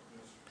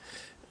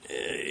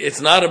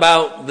 It's not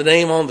about the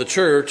name on the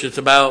church. It's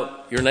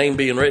about your name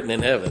being written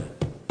in heaven.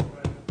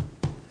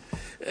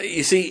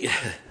 You see,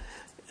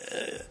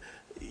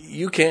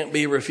 you can't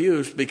be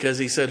refused because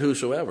he said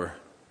whosoever.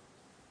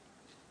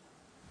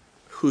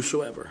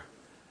 Whosoever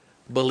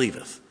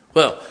believeth.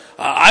 Well,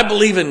 I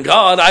believe in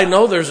God. I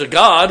know there's a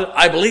God.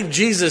 I believe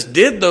Jesus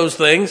did those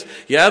things.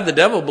 Yeah, the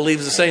devil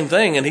believes the same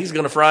thing and he's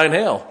going to fry in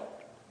hell.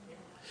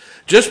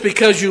 Just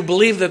because you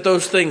believe that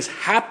those things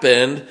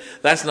happened,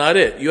 that's not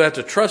it. You have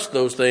to trust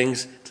those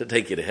things to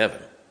take you to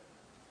heaven.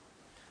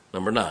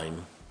 Number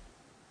 9,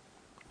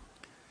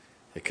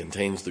 it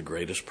contains the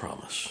greatest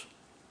promise.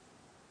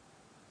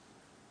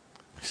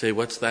 You say,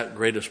 what's that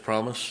greatest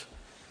promise?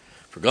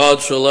 For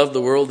God so loved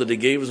the world that he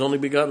gave his only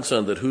begotten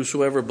Son, that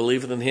whosoever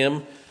believeth in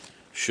him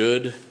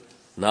should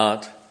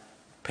not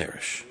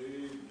perish.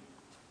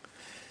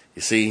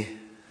 You see,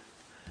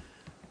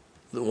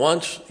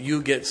 once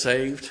you get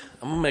saved,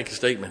 I'm going to make a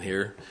statement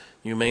here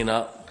you may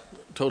not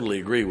totally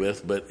agree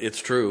with, but it's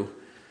true.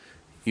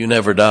 You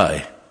never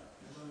die.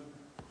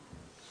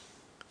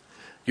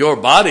 Your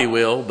body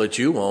will, but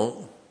you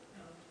won't.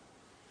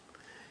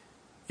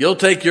 You'll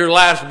take your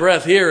last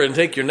breath here and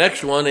take your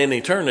next one in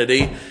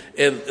eternity,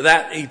 in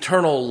that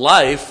eternal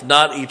life,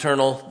 not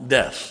eternal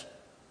death.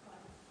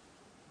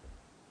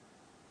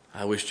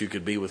 I wished you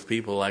could be with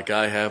people like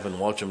I have and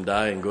watch them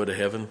die and go to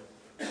heaven.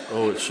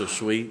 Oh, it's so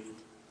sweet.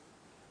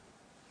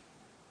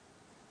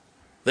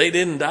 They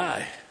didn't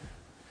die.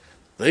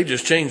 They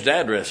just changed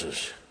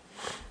addresses.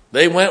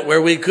 They went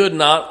where we could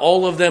not.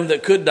 All of them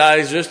that could die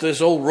is just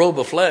this old robe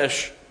of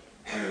flesh.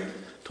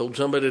 Told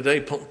somebody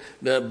today,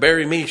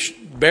 bury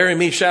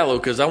me shallow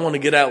because I want to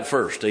get out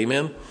first.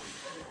 Amen.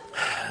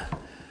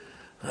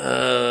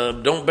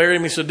 Don't bury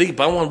me so deep.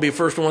 I want to be the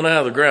first one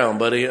out of the ground,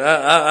 buddy.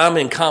 I'm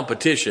in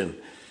competition.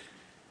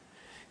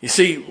 You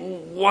see,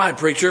 why,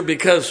 preacher?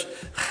 Because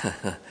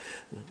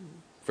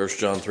 1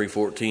 John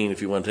 3:14,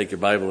 if you want to take your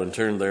Bible and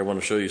turn there, I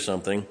want to show you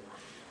something.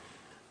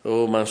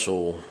 Oh, my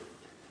soul.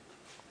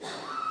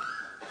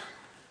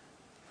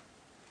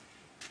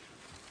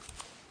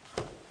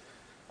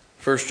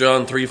 First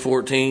John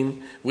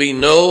 3:14, we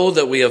know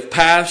that we have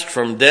passed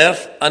from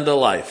death unto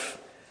life,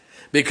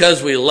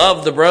 because we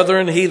love the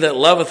brethren. He that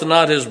loveth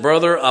not his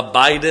brother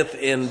abideth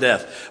in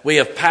death. We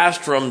have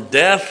passed from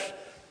death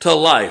to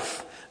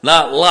life,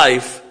 not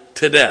life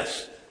to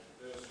death.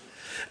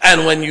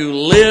 And when you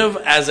live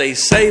as a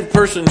saved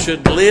person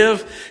should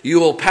live, you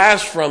will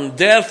pass from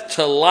death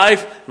to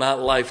life,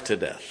 not life to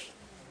death.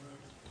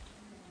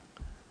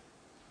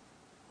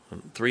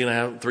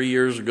 3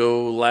 years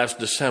ago, last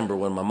December,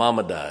 when my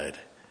mama died,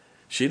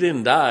 she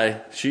didn't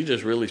die. She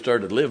just really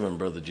started living,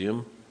 Brother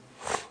Jim.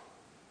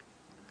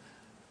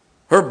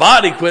 Her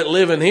body quit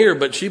living here,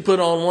 but she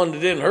put on one that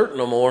didn't hurt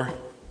no more.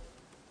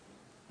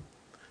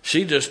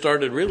 She just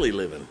started really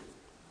living.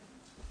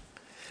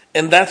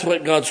 And that's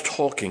what God's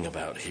talking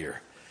about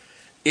here.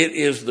 It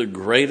is the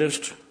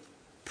greatest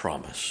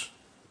promise.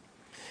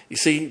 You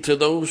see, to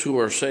those who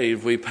are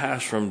saved, we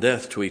pass from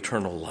death to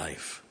eternal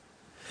life.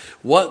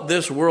 What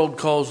this world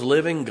calls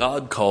living,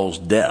 God calls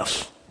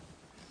death.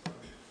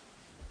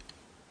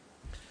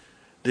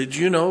 Did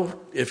you know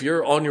if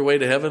you're on your way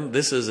to heaven,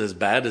 this is as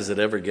bad as it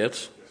ever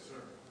gets? Yes, sir.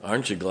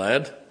 Aren't you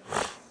glad?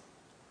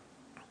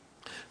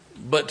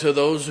 But to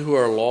those who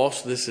are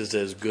lost, this is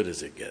as good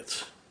as it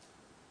gets.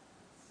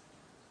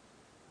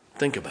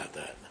 Think about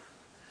that.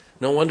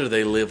 No wonder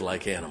they live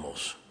like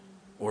animals,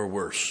 or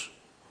worse.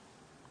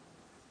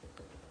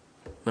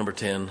 Number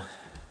 10,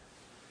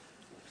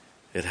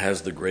 it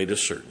has the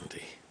greatest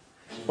certainty.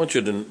 I want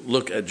you to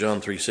look at John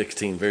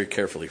 3:16 very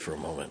carefully for a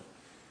moment.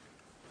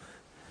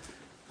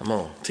 I'm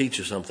going to teach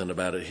you something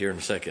about it here in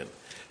a second.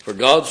 For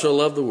God so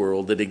loved the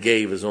world that he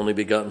gave his only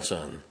begotten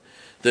Son,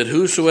 that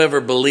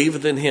whosoever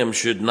believeth in him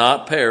should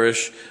not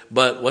perish,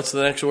 but, what's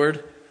the next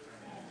word?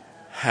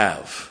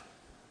 Have.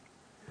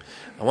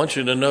 I want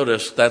you to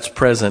notice that's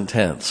present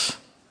tense.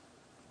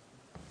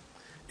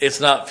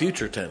 It's not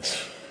future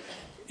tense.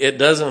 It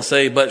doesn't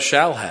say, but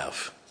shall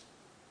have.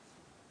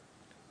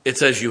 It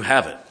says you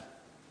have it.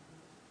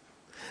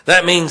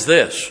 That means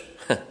this.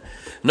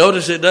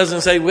 Notice it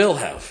doesn't say will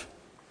have.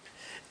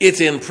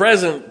 It's in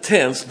present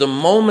tense. The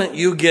moment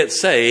you get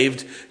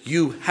saved,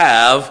 you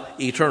have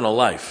eternal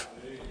life.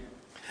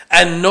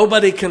 And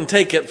nobody can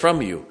take it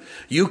from you.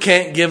 You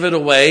can't give it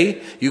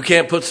away. You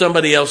can't put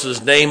somebody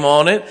else's name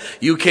on it.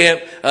 You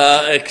can't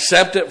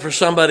accept it for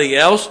somebody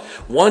else.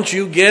 Once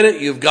you get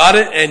it, you've got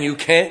it, and you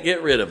can't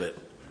get rid of it.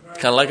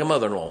 Kind of like a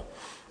mother-in-law.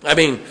 I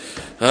mean,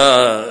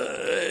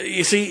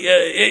 you see,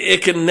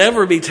 it can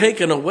never be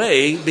taken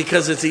away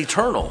because it's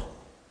eternal.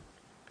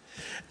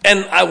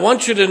 And I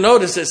want you to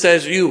notice it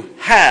says you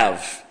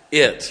have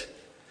it.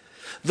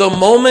 The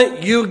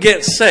moment you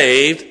get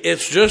saved,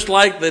 it's just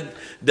like the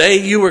day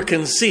you were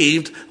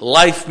conceived,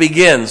 life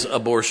begins,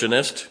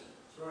 abortionist. That's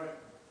right.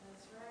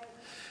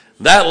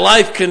 That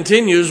life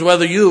continues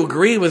whether you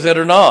agree with it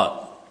or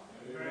not.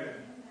 Amen.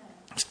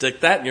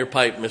 Stick that in your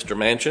pipe, Mr.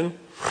 Manchin.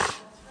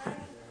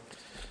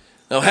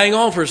 Now hang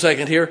on for a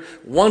second here.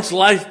 Once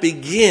life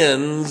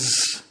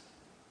begins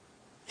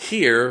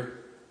here,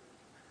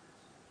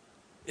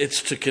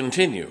 it's to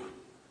continue.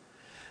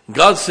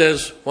 God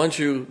says once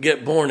you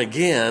get born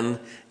again,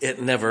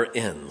 it never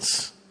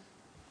ends.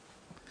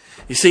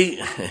 You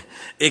see,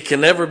 it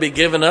can never be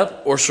given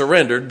up or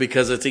surrendered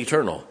because it's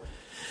eternal.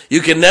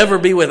 You can never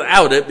be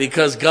without it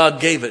because God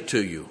gave it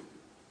to you.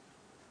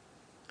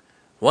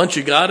 Once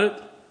you got it,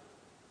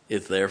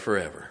 it's there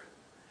forever.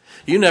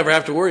 You never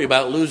have to worry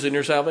about losing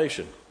your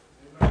salvation.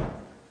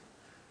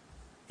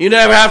 You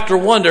never have to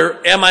wonder,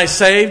 am I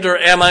saved or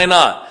am I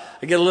not?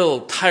 I get a little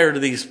tired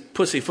of these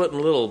pussyfooting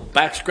little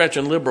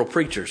back-scratching liberal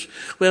preachers.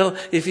 Well,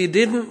 if you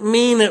didn't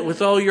mean it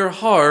with all your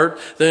heart,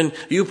 then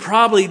you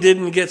probably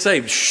didn't get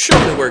saved. Show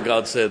me where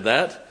God said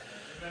that.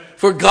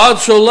 For God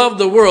so loved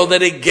the world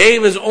that he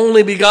gave his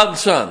only begotten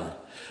Son,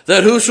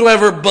 that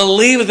whosoever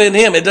believeth in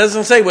him, it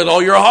doesn't say with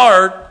all your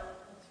heart.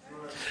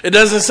 It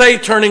doesn't say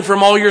turning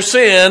from all your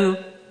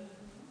sin.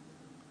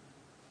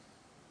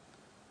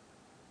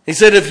 He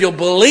said if you'll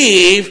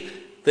believe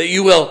that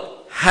you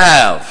will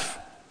have.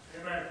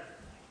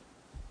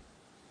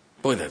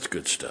 Boy, that's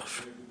good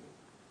stuff.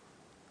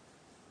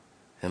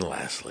 And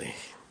lastly,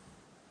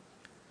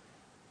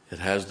 it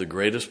has the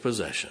greatest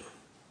possession.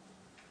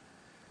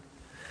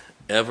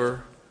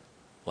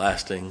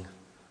 Everlasting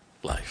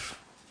life.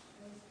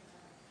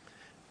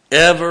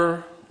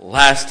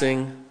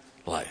 Everlasting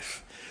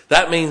life.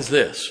 That means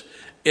this.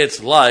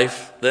 It's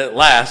life that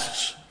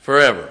lasts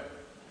forever.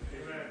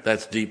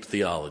 That's deep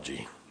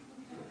theology.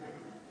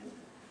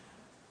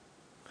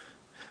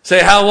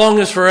 Say, how long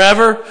is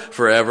forever?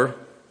 Forever.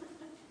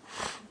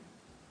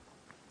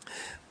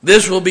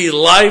 This will be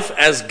life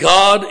as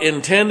God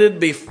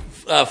intended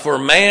for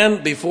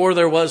man before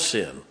there was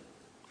sin.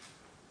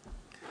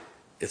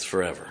 It's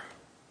forever.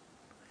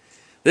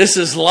 This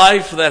is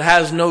life that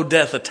has no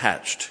death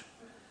attached.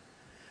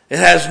 It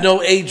has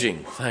no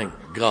aging, thank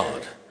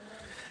God.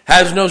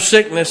 Has no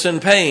sickness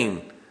and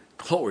pain.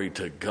 Glory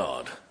to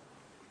God.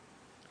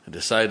 I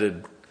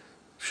decided to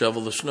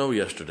shovel the snow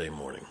yesterday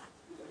morning.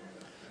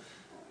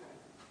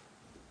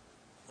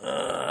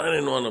 I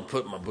didn't want to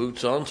put my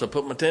boots on, so I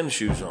put my tennis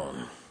shoes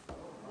on.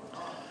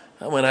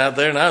 I went out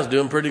there and I was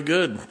doing pretty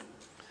good.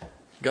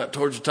 Got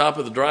towards the top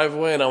of the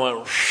driveway and I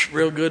went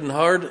real good and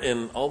hard,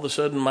 and all of a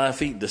sudden my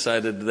feet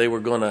decided they were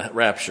going to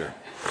rapture.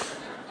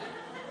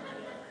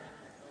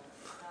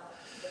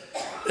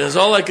 Because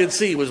all I could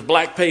see was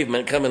black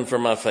pavement coming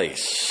from my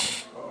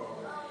face.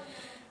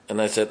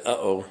 And I said,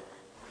 uh-oh.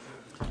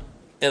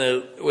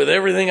 And with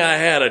everything I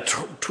had, I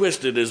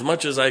twisted as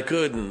much as I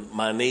could, and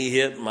my knee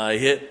hit, my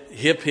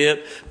hip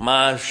hit,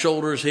 my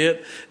shoulders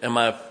hit, and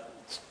my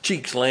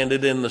cheeks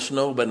landed in the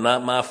snow, but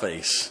not my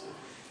face.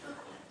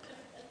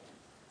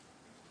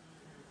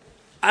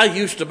 I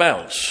used to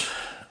bounce.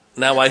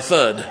 Now I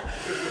thud.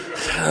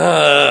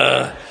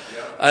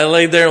 I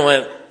laid there and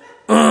went,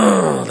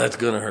 oh, that's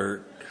going to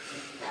hurt.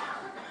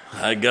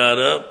 I got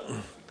up.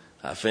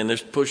 I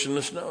finished pushing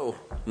the snow.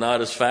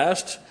 Not as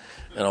fast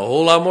and a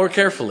whole lot more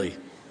carefully.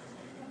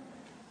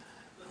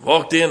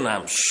 Walked in and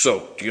I'm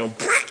soaked.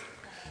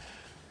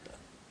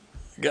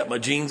 Got my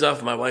jeans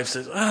off. My wife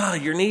says,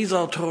 your knee's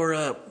all tore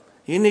up.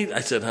 I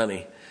said,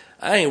 honey,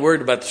 I ain't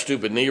worried about the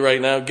stupid knee right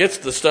now. Get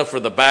the stuff for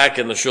the back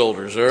and the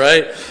shoulders, all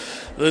right?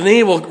 The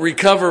knee will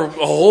recover a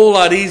whole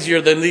lot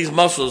easier than these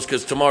muscles,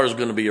 because tomorrow's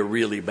going to be a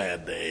really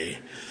bad day.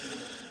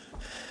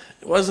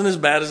 It wasn't as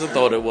bad as I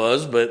thought it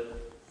was, but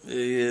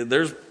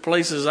there's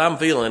places I'm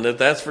feeling it,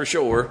 that's for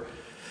sure.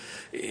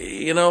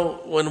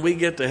 When we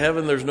get to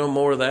heaven, there's no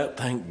more of that,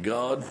 thank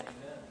God.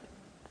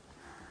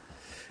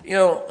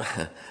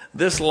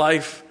 This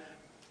life,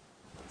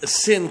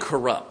 sin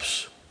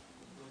corrupts.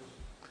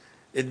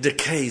 It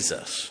decays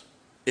us.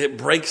 It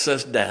breaks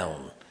us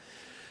down.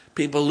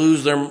 People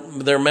lose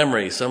their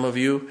memory. Some of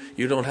you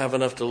don't have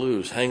enough to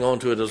lose. Hang on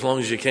to it as long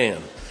as you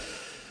can.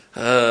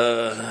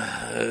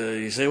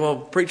 You say, well,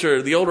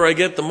 preacher, the older I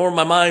get, the more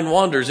my mind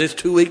wanders. It's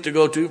too weak to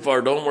go too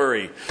far. Don't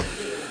worry.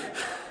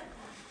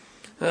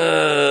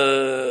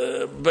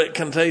 But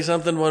can I tell you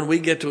something? When we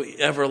get to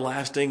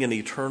everlasting and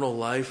eternal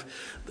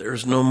life,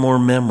 there's no more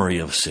memory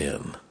of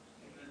sin.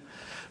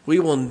 We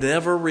will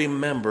never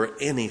remember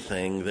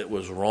anything that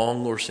was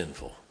wrong or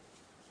sinful.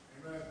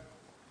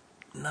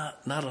 Not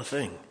a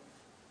thing.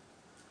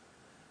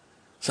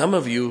 Some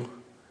of you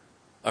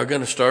are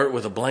going to start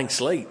with a blank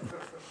slate.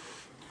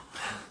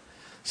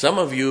 Some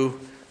of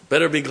you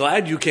better be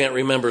glad you can't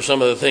remember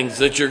some of the things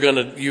that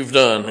you've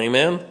done.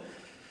 Amen?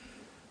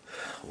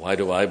 Why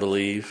do I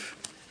believe,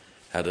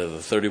 out of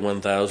the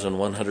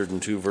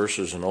 31,102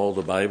 verses in all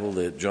the Bible,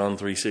 that John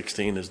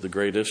 3:16 is the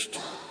greatest?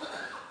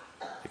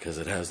 Because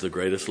it has the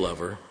greatest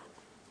lover,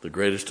 the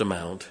greatest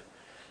amount,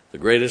 the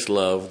greatest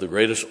love, the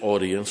greatest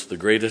audience, the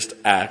greatest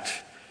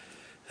act.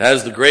 It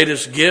has the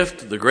greatest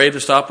gift, the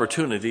greatest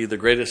opportunity, the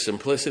greatest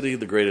simplicity,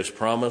 the greatest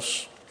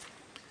promise.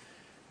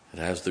 It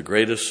has the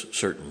greatest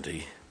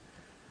certainty.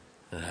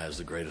 It has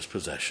the greatest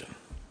possession.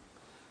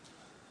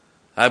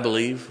 I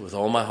believe with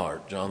all my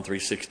heart, John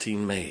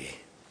 3:16 may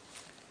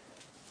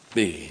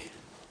be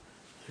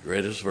the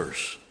greatest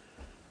verse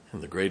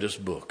and the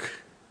greatest book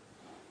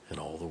in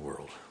all the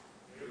world.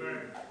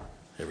 Amen.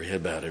 Every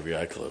head bowed, every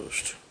eye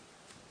closed.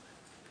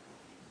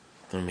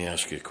 Let me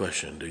ask you a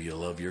question. Do you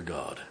love your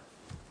God?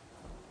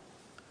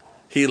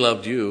 He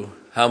loved you.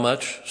 How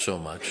much? So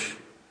much.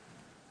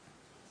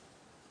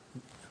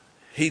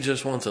 He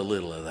just wants a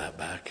little of that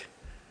back.